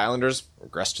 And the Islanders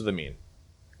regress to the mean.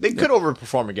 They could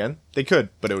overperform again. They could,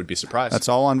 but it would be a surprise. That's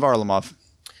all on Varlamov.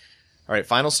 All right,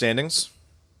 final standings.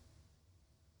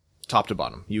 Top to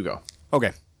bottom. You go.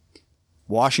 Okay.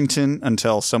 Washington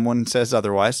until someone says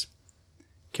otherwise.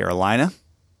 Carolina.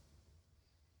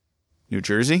 New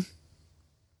Jersey.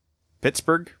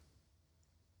 Pittsburgh.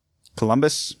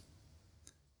 Columbus.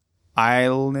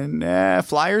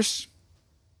 Flyers.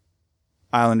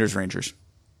 Islanders, Rangers.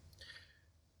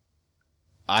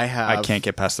 I can't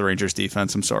get past the Rangers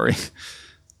defense. I'm sorry.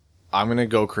 I'm going to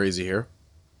go crazy here.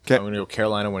 Okay. I'm going to go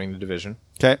Carolina winning the division.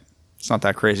 Okay. It's not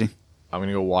that crazy. I'm going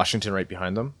to go Washington right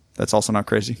behind them. That's also not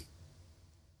crazy.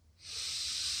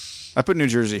 I put New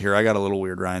Jersey here. I got a little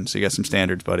weird, Ryan, so you got some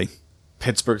standards, buddy.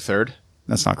 Pittsburgh third.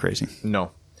 That's not crazy.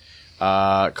 No.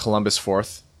 Columbus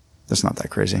fourth. That's not that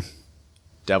crazy.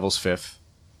 Devils fifth.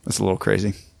 That's a little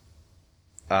crazy.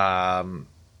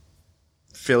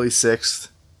 Philly sixth.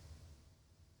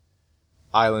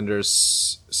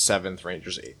 Islanders seventh.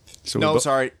 Rangers eighth.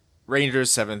 Sorry.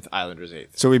 Rangers 7th, Islanders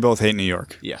 8th. So we both hate New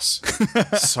York. Yes.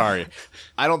 Sorry.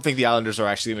 I don't think the Islanders are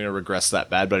actually going to regress that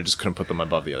bad, but I just couldn't put them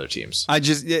above the other teams.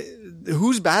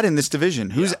 Who's bad in this division?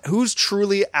 Who's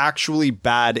truly actually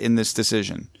bad in this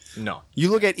decision? No.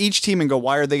 You look at each team and go,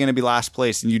 why are they going to be last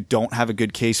place? And you don't have a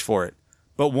good case for it.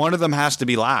 But one of them has to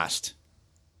be last.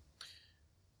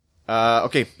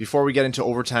 Okay, before we get into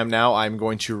overtime now, I'm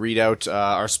going to read out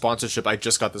our sponsorship. I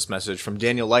just got this message from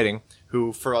Daniel Lighting,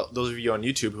 who, for those of you on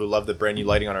YouTube who love the brand new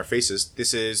lighting on our faces,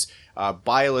 this is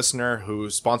by a listener who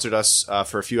sponsored us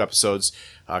for a few episodes,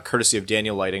 courtesy of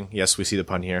Daniel Lighting. Yes, we see the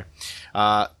pun here.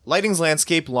 Lighting's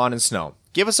landscape, lawn, and snow.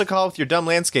 Give us a call with your dumb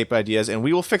landscape ideas, and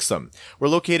we will fix them. We're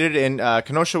located in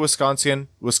Kenosha, Wisconsin,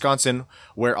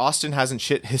 where Austin hasn't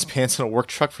shit his pants in a work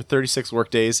truck for 36 work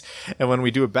days. And when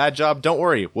we do a bad job, don't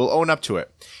worry, we'll own up to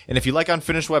it. And if you like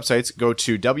unfinished websites, go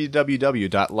to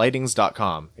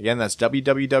www.lightings.com. Again, that's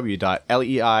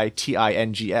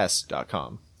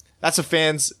www.leitings.com. That's a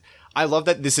fan's... I love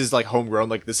that this is like homegrown.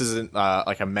 Like, this isn't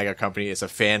like a mega company. It's a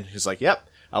fan who's like, yep,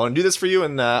 I want to do this for you.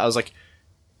 And I was like,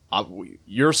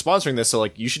 you're sponsoring this, so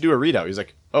like you should do a readout. He's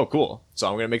like, oh, cool. So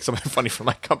I'm going to make something funny for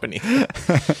my company.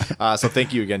 So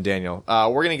thank you again, Daniel.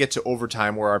 We're going to get to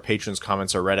overtime where our patrons'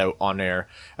 comments are read out on air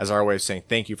as our way of saying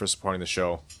thank you for supporting the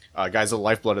show. Guys, the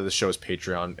lifeblood of the show is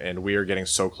Patreon, and we are getting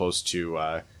so close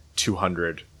to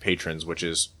 200 patrons, which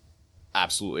is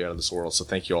absolutely out of this world. So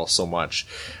thank you all so much.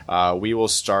 We will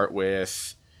start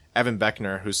with Evan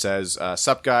Beckner, who says,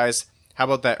 sup guys. How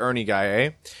about that Ernie guy, eh?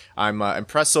 I'm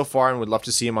impressed so far and would love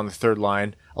to see him on the third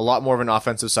line. A lot more of an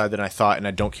offensive side than I thought, and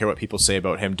I don't care what people say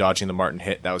about him dodging the Martin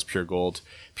hit. That was pure gold.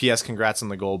 P.S. Congrats on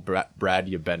the goal, Brad,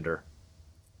 you bender.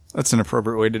 That's an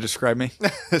appropriate way to describe me.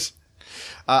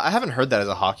 I haven't heard that as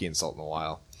a hockey insult in a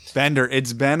while. Bender,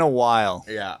 it's been a while.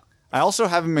 Yeah. I also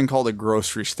haven't been called a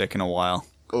grocery stick in a while.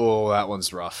 Oh, that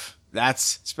one's rough.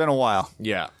 It's been a while.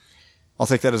 Yeah. I'll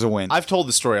take that as a win. I've told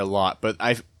the story a lot, but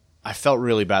I felt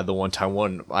really bad the one time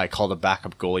when I called a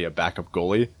backup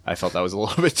goalie. I felt that was a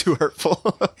little bit too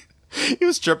hurtful. He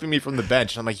was stripping me from the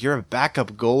bench, and I'm like, you're a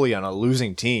backup goalie on a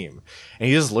losing team. And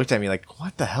he just looked at me like,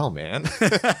 what the hell, man?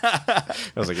 I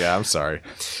was like, yeah, I'm sorry.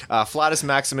 Flatus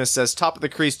Maximus says, top of the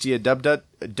crease to you, dub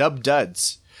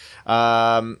duds.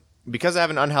 Because I have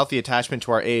an unhealthy attachment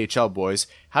to our AHL boys,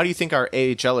 how do you think our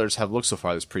AHLers have looked so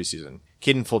far this preseason?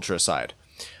 Kid and Fulcher aside.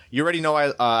 You already know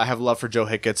I have love for Joe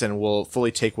Hicketts and will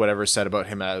fully take whatever is said about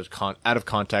him out of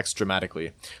context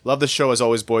dramatically. Love the show as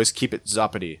always, boys. Keep it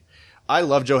zoppity. I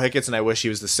love Joe Hicketts, and I wish he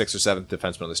was the 6th or 7th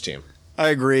defenseman on this team. I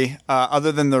agree.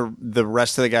 Other than the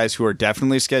rest of the guys who are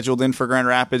definitely scheduled in for Grand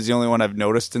Rapids, the only one I've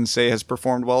noticed and say has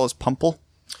performed well is Pumple.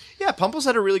 Yeah, Pumple's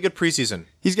had a really good preseason.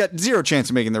 He's got zero chance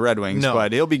of making the Red Wings,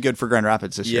 but he'll be good for Grand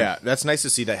Rapids this year. Yeah, that's nice to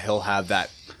see that he'll have that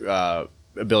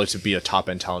ability to be a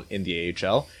top-end talent in the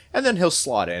AHL, and then he'll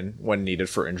slot in when needed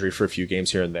for injury for a few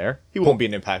games here and there. He won't be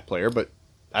an impact player, but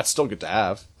that's still good to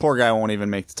have. Poor guy won't even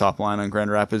make the top line on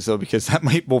Grand Rapids, though, because that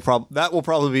will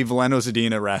probably be Veleno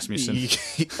Zadina Rasmussen.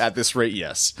 At this rate,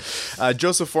 yes.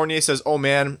 Joseph Fournier says, oh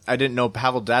man, I didn't know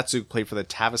Pavel Datsyuk played for the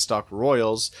Tavistock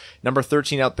Royals. Number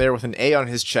 13 out there with an A on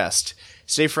his chest.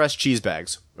 Stay fresh, cheese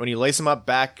bags. When you lace them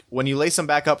back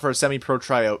up for a semi-pro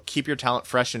tryout, keep your talent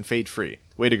fresh and fade-free.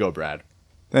 Way to go, Brad.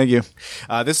 Thank you.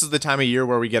 This is the time of year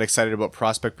where we get excited about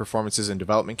prospect performances in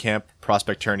development camp,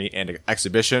 prospect tourney, and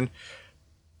exhibition.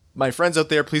 My friends out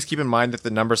there, please keep in mind that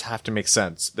the numbers have to make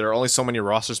sense. There are only so many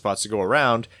roster spots to go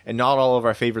around, and not all of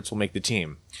our favorites will make the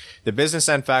team. The business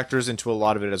end factors into a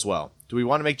lot of it as well. Do we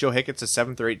want to make Joe Hicketts a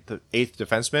 7th or 8th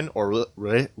defenseman, or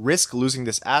risk losing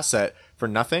this asset for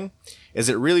nothing? Is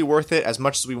it really worth it as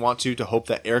much as we want to hope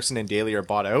that Eriksson and Daly are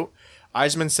bought out?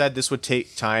 Eisman said this would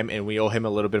take time, and we owe him a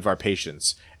little bit of our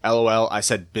patience. LOL, I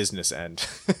said business end.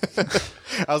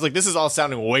 I was like, this is all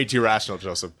sounding way too rational,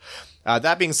 Joseph.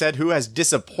 That being said, who has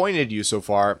disappointed you so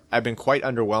far? I've been quite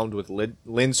underwhelmed with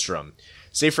Lindstrom.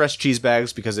 Stay fresh, cheese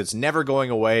bags, because it's never going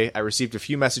away. I received a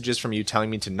few messages from you telling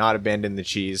me to not abandon the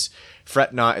cheese.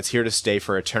 Fret not, it's here to stay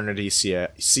for eternity. See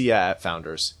ya at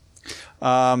Founders.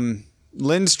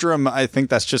 Lindstrom, I think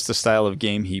that's just the style of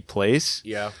game he plays.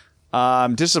 Yeah.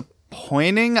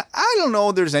 Disappointing. I don't know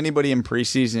if there's anybody in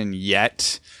preseason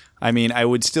yet. I mean, I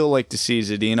would still like to see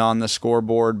Zadina on the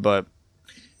scoreboard, but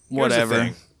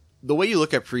whatever. The way you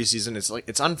look at preseason,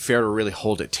 it's unfair to really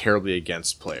hold it terribly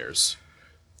against players.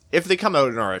 If they come out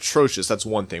and are atrocious, that's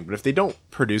one thing. But if they don't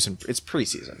produce, it's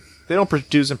preseason. If they don't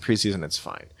produce in preseason, it's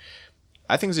fine.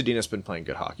 I think Zadina's been playing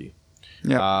good hockey.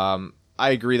 Yeah. I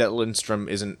agree that Lindstrom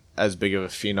isn't as big of a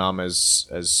phenom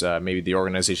as maybe the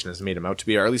organization has made him out to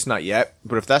be, or at least not yet.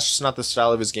 But if that's just not the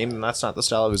style of his game, then that's not the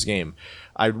style of his game.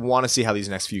 I want to see how these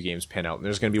next few games pan out. And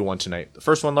there's going to be one tonight. The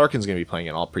first one, Larkin's going to be playing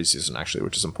in all preseason, actually,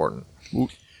 which is important.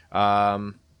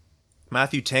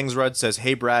 Matthew Tangsrud says,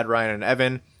 hey, Brad, Ryan, and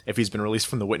Evan. If he's been released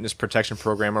from the witness protection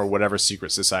program or whatever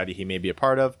secret society he may be a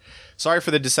part of. Sorry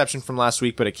for the deception from last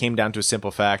week, but it came down to a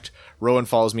simple fact. Rowan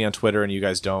follows me on Twitter and you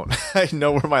guys don't. I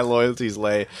know where my loyalties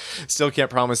lay. Still can't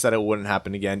promise that it wouldn't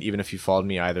happen again, even if you followed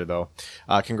me either, though.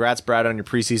 Congrats, Brad, on your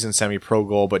preseason semi-pro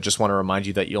goal, but just want to remind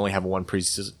you that you only have one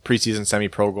preseason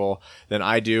semi-pro goal than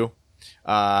I do.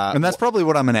 And that's probably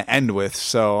what I'm going to end with,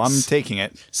 so I'm taking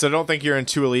it. So don't think you're in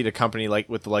too elite a company like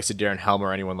with the likes of Darren Helm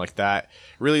or anyone like that.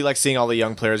 Really like seeing all the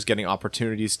young players getting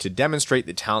opportunities to demonstrate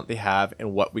the talent they have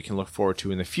and what we can look forward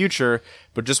to in the future,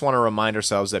 but just want to remind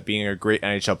ourselves that being a great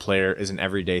NHL player is an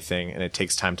everyday thing, and it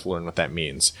takes time to learn what that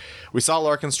means. We saw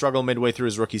Larkin struggle midway through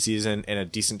his rookie season and a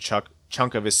decent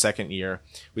chunk of his second year.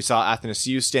 We saw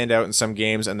Athanasiou stand out in some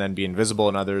games and then be invisible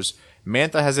in others.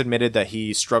 Mantha has admitted that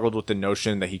he struggled with the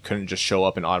notion that he couldn't just show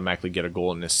up and automatically get a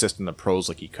goal and assist in the pros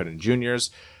like he could in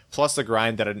juniors. Plus, the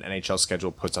grind that an NHL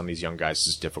schedule puts on these young guys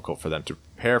is difficult for them to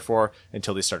prepare for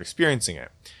until they start experiencing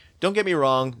it. Don't get me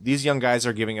wrong, these young guys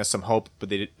are giving us some hope, but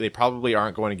they probably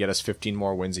aren't going to get us 15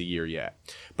 more wins a year yet.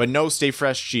 But no stay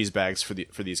fresh cheese bags for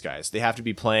these guys. They have to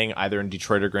be playing either in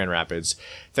Detroit or Grand Rapids.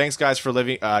 Thanks, guys, for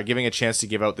giving a chance to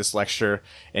give out this lecture,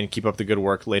 and keep up the good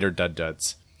work later,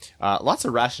 duds. Lots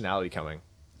of rationality coming.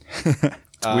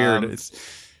 It's weird.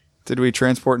 Did we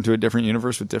transport into a different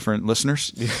universe with different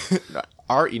listeners?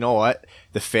 You know what?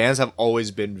 The fans have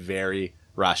always been very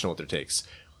rational with their takes.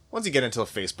 Once you get into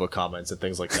Facebook comments and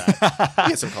things like that, you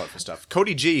get some colorful stuff.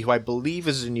 Cody G, who I believe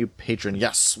is a new patron.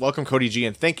 Yes, welcome, Cody G,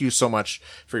 and thank you so much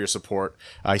for your support.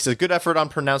 He says, good effort on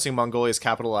pronouncing Mongolia's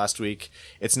capital last week.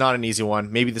 It's not an easy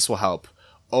one. Maybe this will help.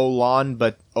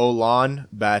 Ulaanbaatar.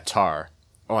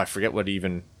 Oh, I forget what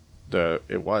even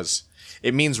it was.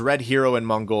 It means red hero in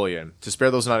Mongolian. To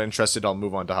spare those not interested, I'll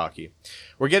move on to hockey.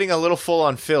 We're getting a little full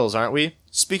on fills, aren't we?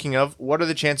 Speaking of, what are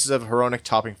the chances of Hronek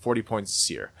topping 40 points this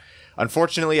year?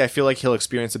 Unfortunately, I feel like he'll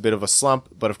experience a bit of a slump,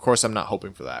 but of course I'm not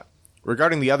hoping for that.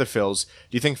 Regarding the other fills, do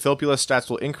you think Filppula's stats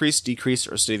will increase, decrease,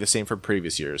 or stay the same from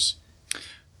previous years?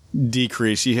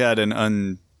 Decrease. He had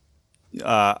an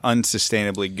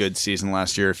unsustainably good season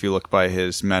last year. If you look by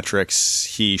his metrics,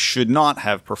 he should not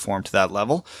have performed to that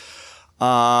level.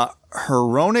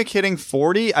 Hronek hitting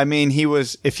 40, I mean,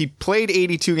 if he played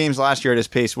 82 games last year at his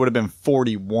pace, it would have been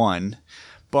 41,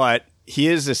 but he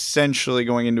is essentially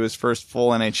going into his first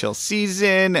full NHL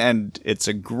season, and it's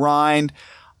a grind.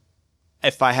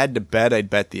 If I had to bet, I'd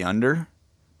bet the under,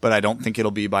 but I don't think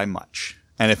it'll be by much.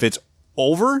 And if it's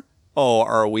over,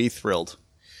 are we thrilled?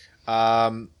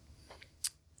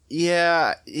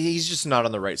 Yeah, he's just not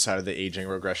on the right side of the aging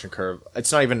regression curve.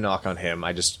 It's not even a knock on him.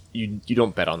 You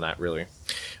don't bet on that, really.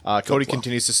 Cody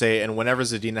continues to say, and whenever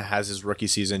Zadina has his rookie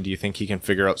season, do you think he can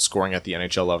figure out scoring at the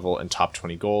NHL level and top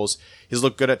 20 goals? He's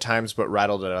looked good at times, but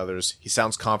rattled at others. He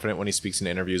sounds confident when he speaks in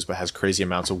interviews, but has crazy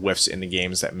amounts of whiffs in the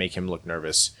games that make him look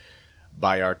nervous.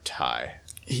 By our tie.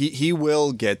 He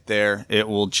will get there. It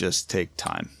will just take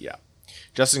time. Yeah.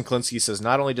 Justin Klinsky says,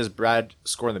 not only does Brad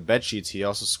score in the bed sheets, he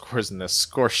also scores in the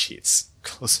score sheets.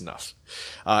 Close enough.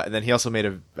 And then he also made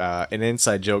an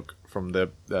inside joke from the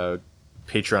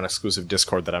Patreon exclusive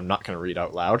Discord that I'm not going to read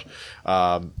out loud.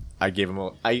 I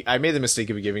made the mistake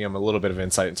of giving him a little bit of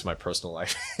insight into my personal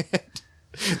life.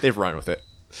 They've run with it.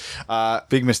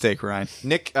 Big mistake, Ryan.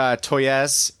 Nick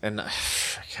Toyaz, and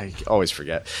I always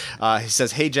forget. He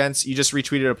says, hey, gents, you just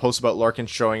retweeted a post about Larkin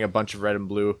showing a bunch of red and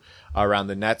blue around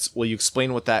the nets. Will you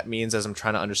explain what that means, as I'm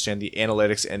trying to understand the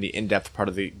analytics and the in-depth part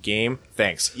of the game?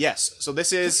 Thanks. Yes. So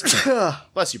this is...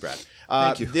 Bless you, Brad.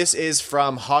 Thank you. This is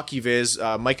from Hockey Viz,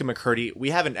 Micah McCurdy.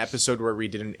 We have an episode where we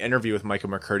did an interview with Micah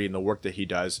McCurdy and the work that he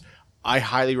does. I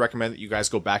highly recommend that you guys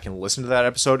go back and listen to that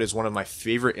episode. It's one of my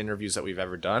favorite interviews that we've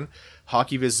ever done.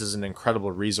 Hockey Viz is an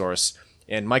incredible resource,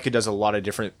 and Micah does a lot of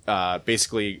different,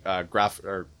 graph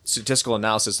or statistical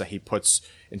analysis that he puts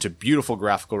into beautiful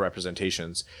graphical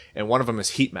representations. And one of them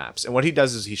is heat maps. And what he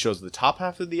does is he shows the top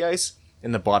half of the ice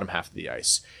and the bottom half of the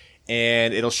ice.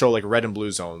 And it'll show like red and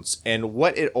blue zones. And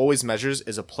what it always measures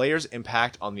is a player's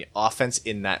impact on the offense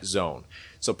in that zone.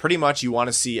 So pretty much you want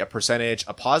to see a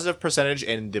positive percentage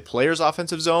in the player's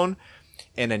offensive zone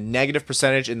and a negative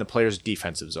percentage in the player's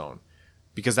defensive zone.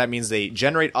 Because that means they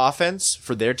generate offense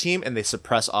for their team and they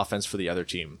suppress offense for the other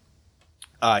team.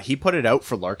 He put it out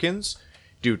for Larkin's.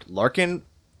 Dude, Larkin's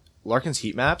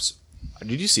heat maps,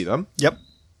 did you see them? Yep.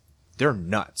 They're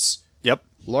nuts. Yep.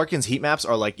 Larkin's heat maps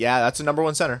are like, yeah, that's a number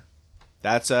one center.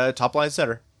 That's a top line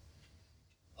center.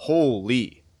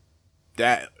 Holy.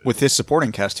 That with his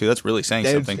supporting cast too, that's really saying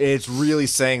something. It's really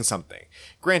saying something.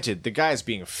 Granted, the guy's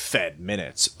being fed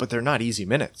minutes, but they're not easy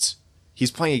minutes. He's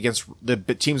playing against the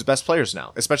team's best players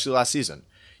now, especially last season.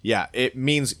 Yeah, it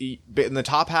means in the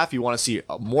top half you want to see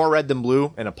more red than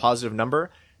blue and a positive number.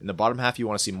 In the bottom half you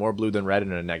want to see more blue than red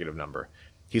and a negative number.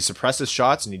 He suppresses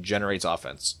shots and he generates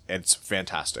offense. It's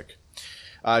fantastic.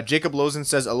 Jacob Lozen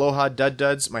says, aloha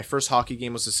duds. My first hockey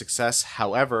game was a success.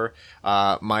 However,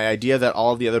 my idea that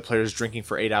all of the other players drinking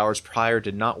for 8 hours prior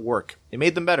did not work. It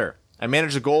made them better. I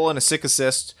managed a goal and a sick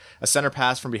assist, a center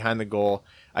pass from behind the goal.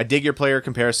 I dig your player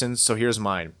comparisons, so here's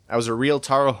mine. I was a real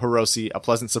Taro Hirose, a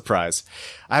pleasant surprise.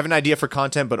 I have an idea for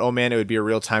content, but oh man, it would be a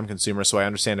real time consumer, so I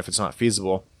understand if it's not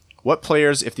feasible. What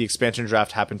players, if the expansion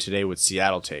draft happened today, would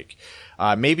Seattle take?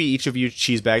 Maybe each of you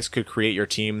cheesebags could create your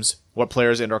teams. What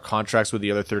players and/or contracts would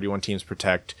the other 31 teams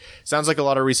protect? Sounds like a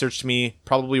lot of research to me.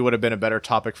 Probably would have been a better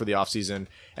topic for the offseason.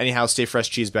 Anyhow, stay fresh,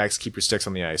 cheesebags. Keep your sticks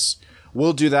on the ice.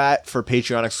 We'll do that for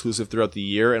Patreon exclusive throughout the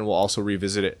year, and we'll also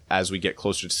revisit it as we get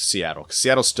closer to Seattle, because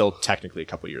Seattle's still technically a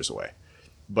couple years away.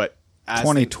 But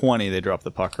 2020, they dropped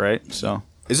the puck, right? So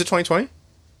is it 2020?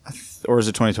 Or is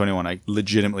it 2021? I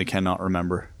legitimately cannot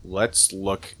remember. Let's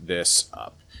look this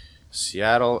up.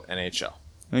 Seattle NHL.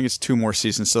 I think it's 2 more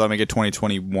seasons, so that make it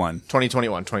 2021.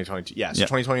 2021, 2022. Yeah, so Yeah.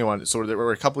 2021. So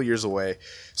we're a couple of years away.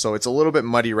 So it's a little bit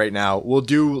muddy right now. We'll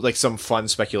do like some fun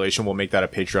speculation. We'll make that a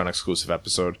Patreon exclusive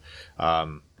episode.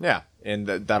 Yeah, and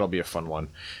that'll be a fun one.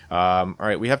 All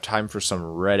right, we have time for some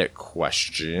Reddit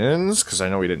questions, because I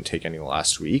know we didn't take any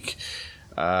last week.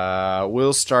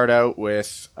 We'll start out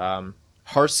with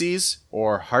Harseys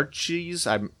or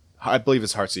Harchies. I believe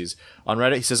it's Heartsies. On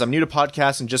Reddit, he says, I'm new to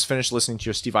podcasts and just finished listening to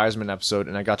your Steve Eisman episode,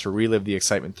 and I got to relive the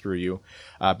excitement through you.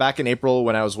 Back in April,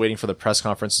 when I was waiting for the press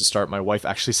conference to start, my wife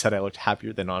actually said I looked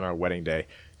happier than on our wedding day.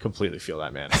 Completely feel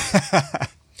that, man.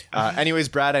 Anyways,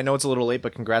 Brad, I know it's a little late,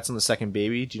 but congrats on the second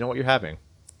baby. Do you know what you're having?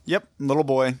 Yep, little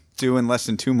boy, due in less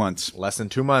than 2 months. Less than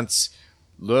 2 months.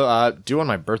 Due on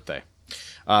my birthday.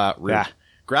 Rude. Yeah.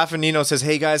 Graffinino says,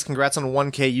 hey guys, congrats on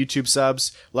 1K YouTube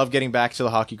subs. Love getting back to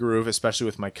the hockey groove, especially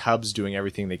with my Cubs doing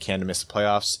everything they can to miss the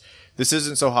playoffs. This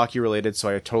isn't so hockey related, so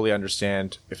I totally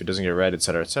understand if it doesn't get read,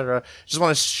 etc., etc. Just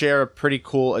want to share a pretty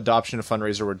cool adoption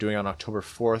fundraiser we're doing on October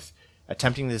 4th,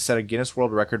 attempting to set a Guinness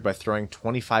World Record by throwing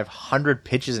 2,500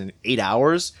 pitches in 8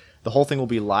 hours. The whole thing will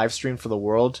be live streamed for the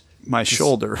world. My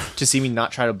shoulder. To see me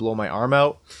not try to blow my arm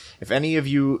out. If any of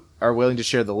you are willing to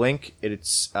share the link,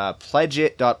 it's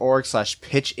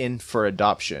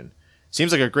pledgeit.org/pitchinforadoption.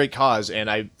 Seems like a great cause, and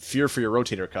I fear for your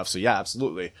rotator cuff, so yeah,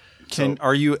 absolutely.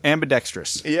 Are you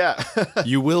ambidextrous? Yeah.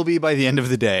 You will be by the end of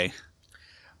the day.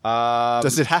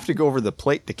 Does it have to go over the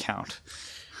plate to count?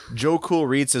 Joe Cool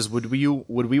Reed says, would we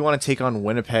want to take on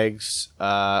Winnipeg's,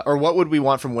 or what would we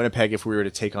want from Winnipeg if we were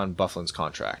to take on Byfuglien's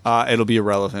contract? It'll be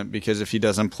irrelevant, because if he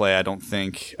doesn't play, I don't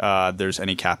think there's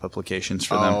any cap applications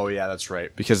for them. Oh, yeah, that's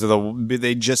right. Because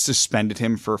they just suspended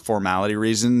him for formality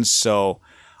reasons, so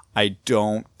I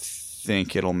don't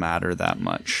think it'll matter that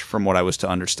much, from what I was to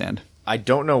understand. I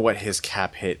don't know what his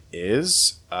cap hit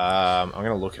is. I'm going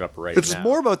to look it up right now. It's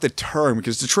more about the term,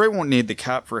 because Detroit won't need the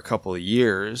cap for a couple of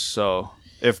years, so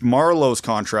if Marlowe's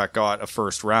contract got a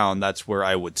first round, that's where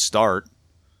I would start.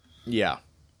 Yeah.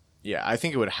 Yeah, I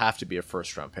think it would have to be a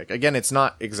first-round pick. Again, it's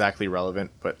not exactly relevant,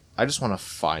 but I just want to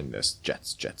find this.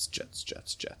 Jets.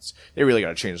 They really got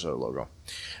to change their logo.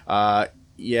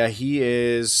 Yeah, he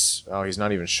is... Oh, he's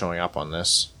not even showing up on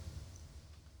this.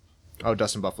 Oh,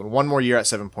 Dustin Byfuglien. 1 more year at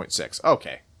 7.6.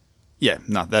 Okay. Yeah,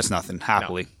 no, that's nothing.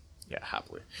 Happily. No. Yeah,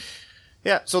 happily.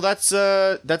 Yeah, so that's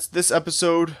this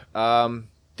episode.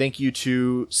 Thank you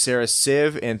to Sara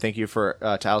Civ, and thank you to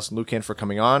Alison Lukan for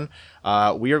coming on.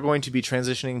 We are going to be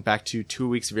transitioning back to 2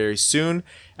 weeks very soon.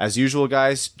 As usual,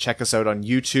 guys, check us out on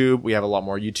YouTube. We have a lot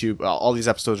more YouTube. All these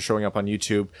episodes are showing up on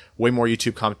YouTube. Way more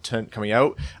YouTube content coming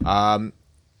out.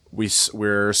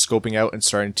 We're scoping out and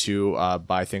starting to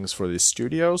buy things for the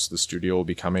studio. So the studio will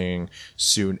be coming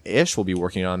soon-ish. We'll be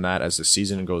working on that as the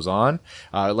season goes on.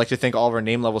 I'd like to thank all of our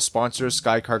name-level sponsors: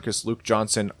 Sky Carcass, Luke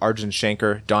Johnson, Arjun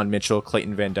Shanker, Don Mitchell,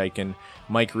 Clayton Van Dyken,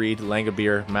 Mike Reed,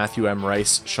 Langabeer, Matthew M.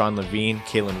 Rice, Sean Levine,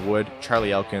 Kalen Wood,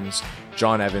 Charlie Elkins,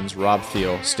 John Evans, Rob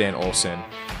Thiel, Stan Olson,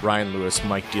 Ryan Lewis,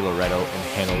 Mike DiLoretto,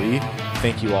 and Hannah Lee.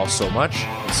 Thank you all so much,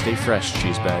 and stay fresh,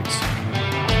 cheesebags.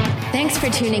 Thanks for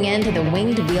tuning in to the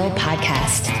Winged Wheel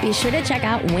Podcast. Be sure to check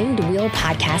out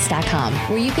wingedwheelpodcast.com,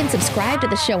 where you can subscribe to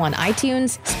the show on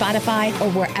iTunes, Spotify,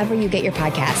 or wherever you get your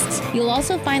podcasts. You'll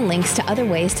also find links to other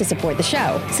ways to support the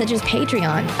show, such as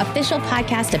Patreon, official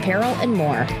podcast apparel, and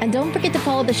more. And don't forget to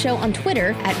follow the show on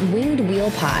Twitter at Winged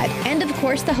Wheel Pod. And of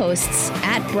course, the hosts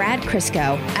at Brad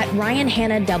Crisco, at Ryan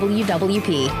Hanna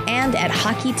WWP, and at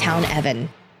Hockey Town Evan.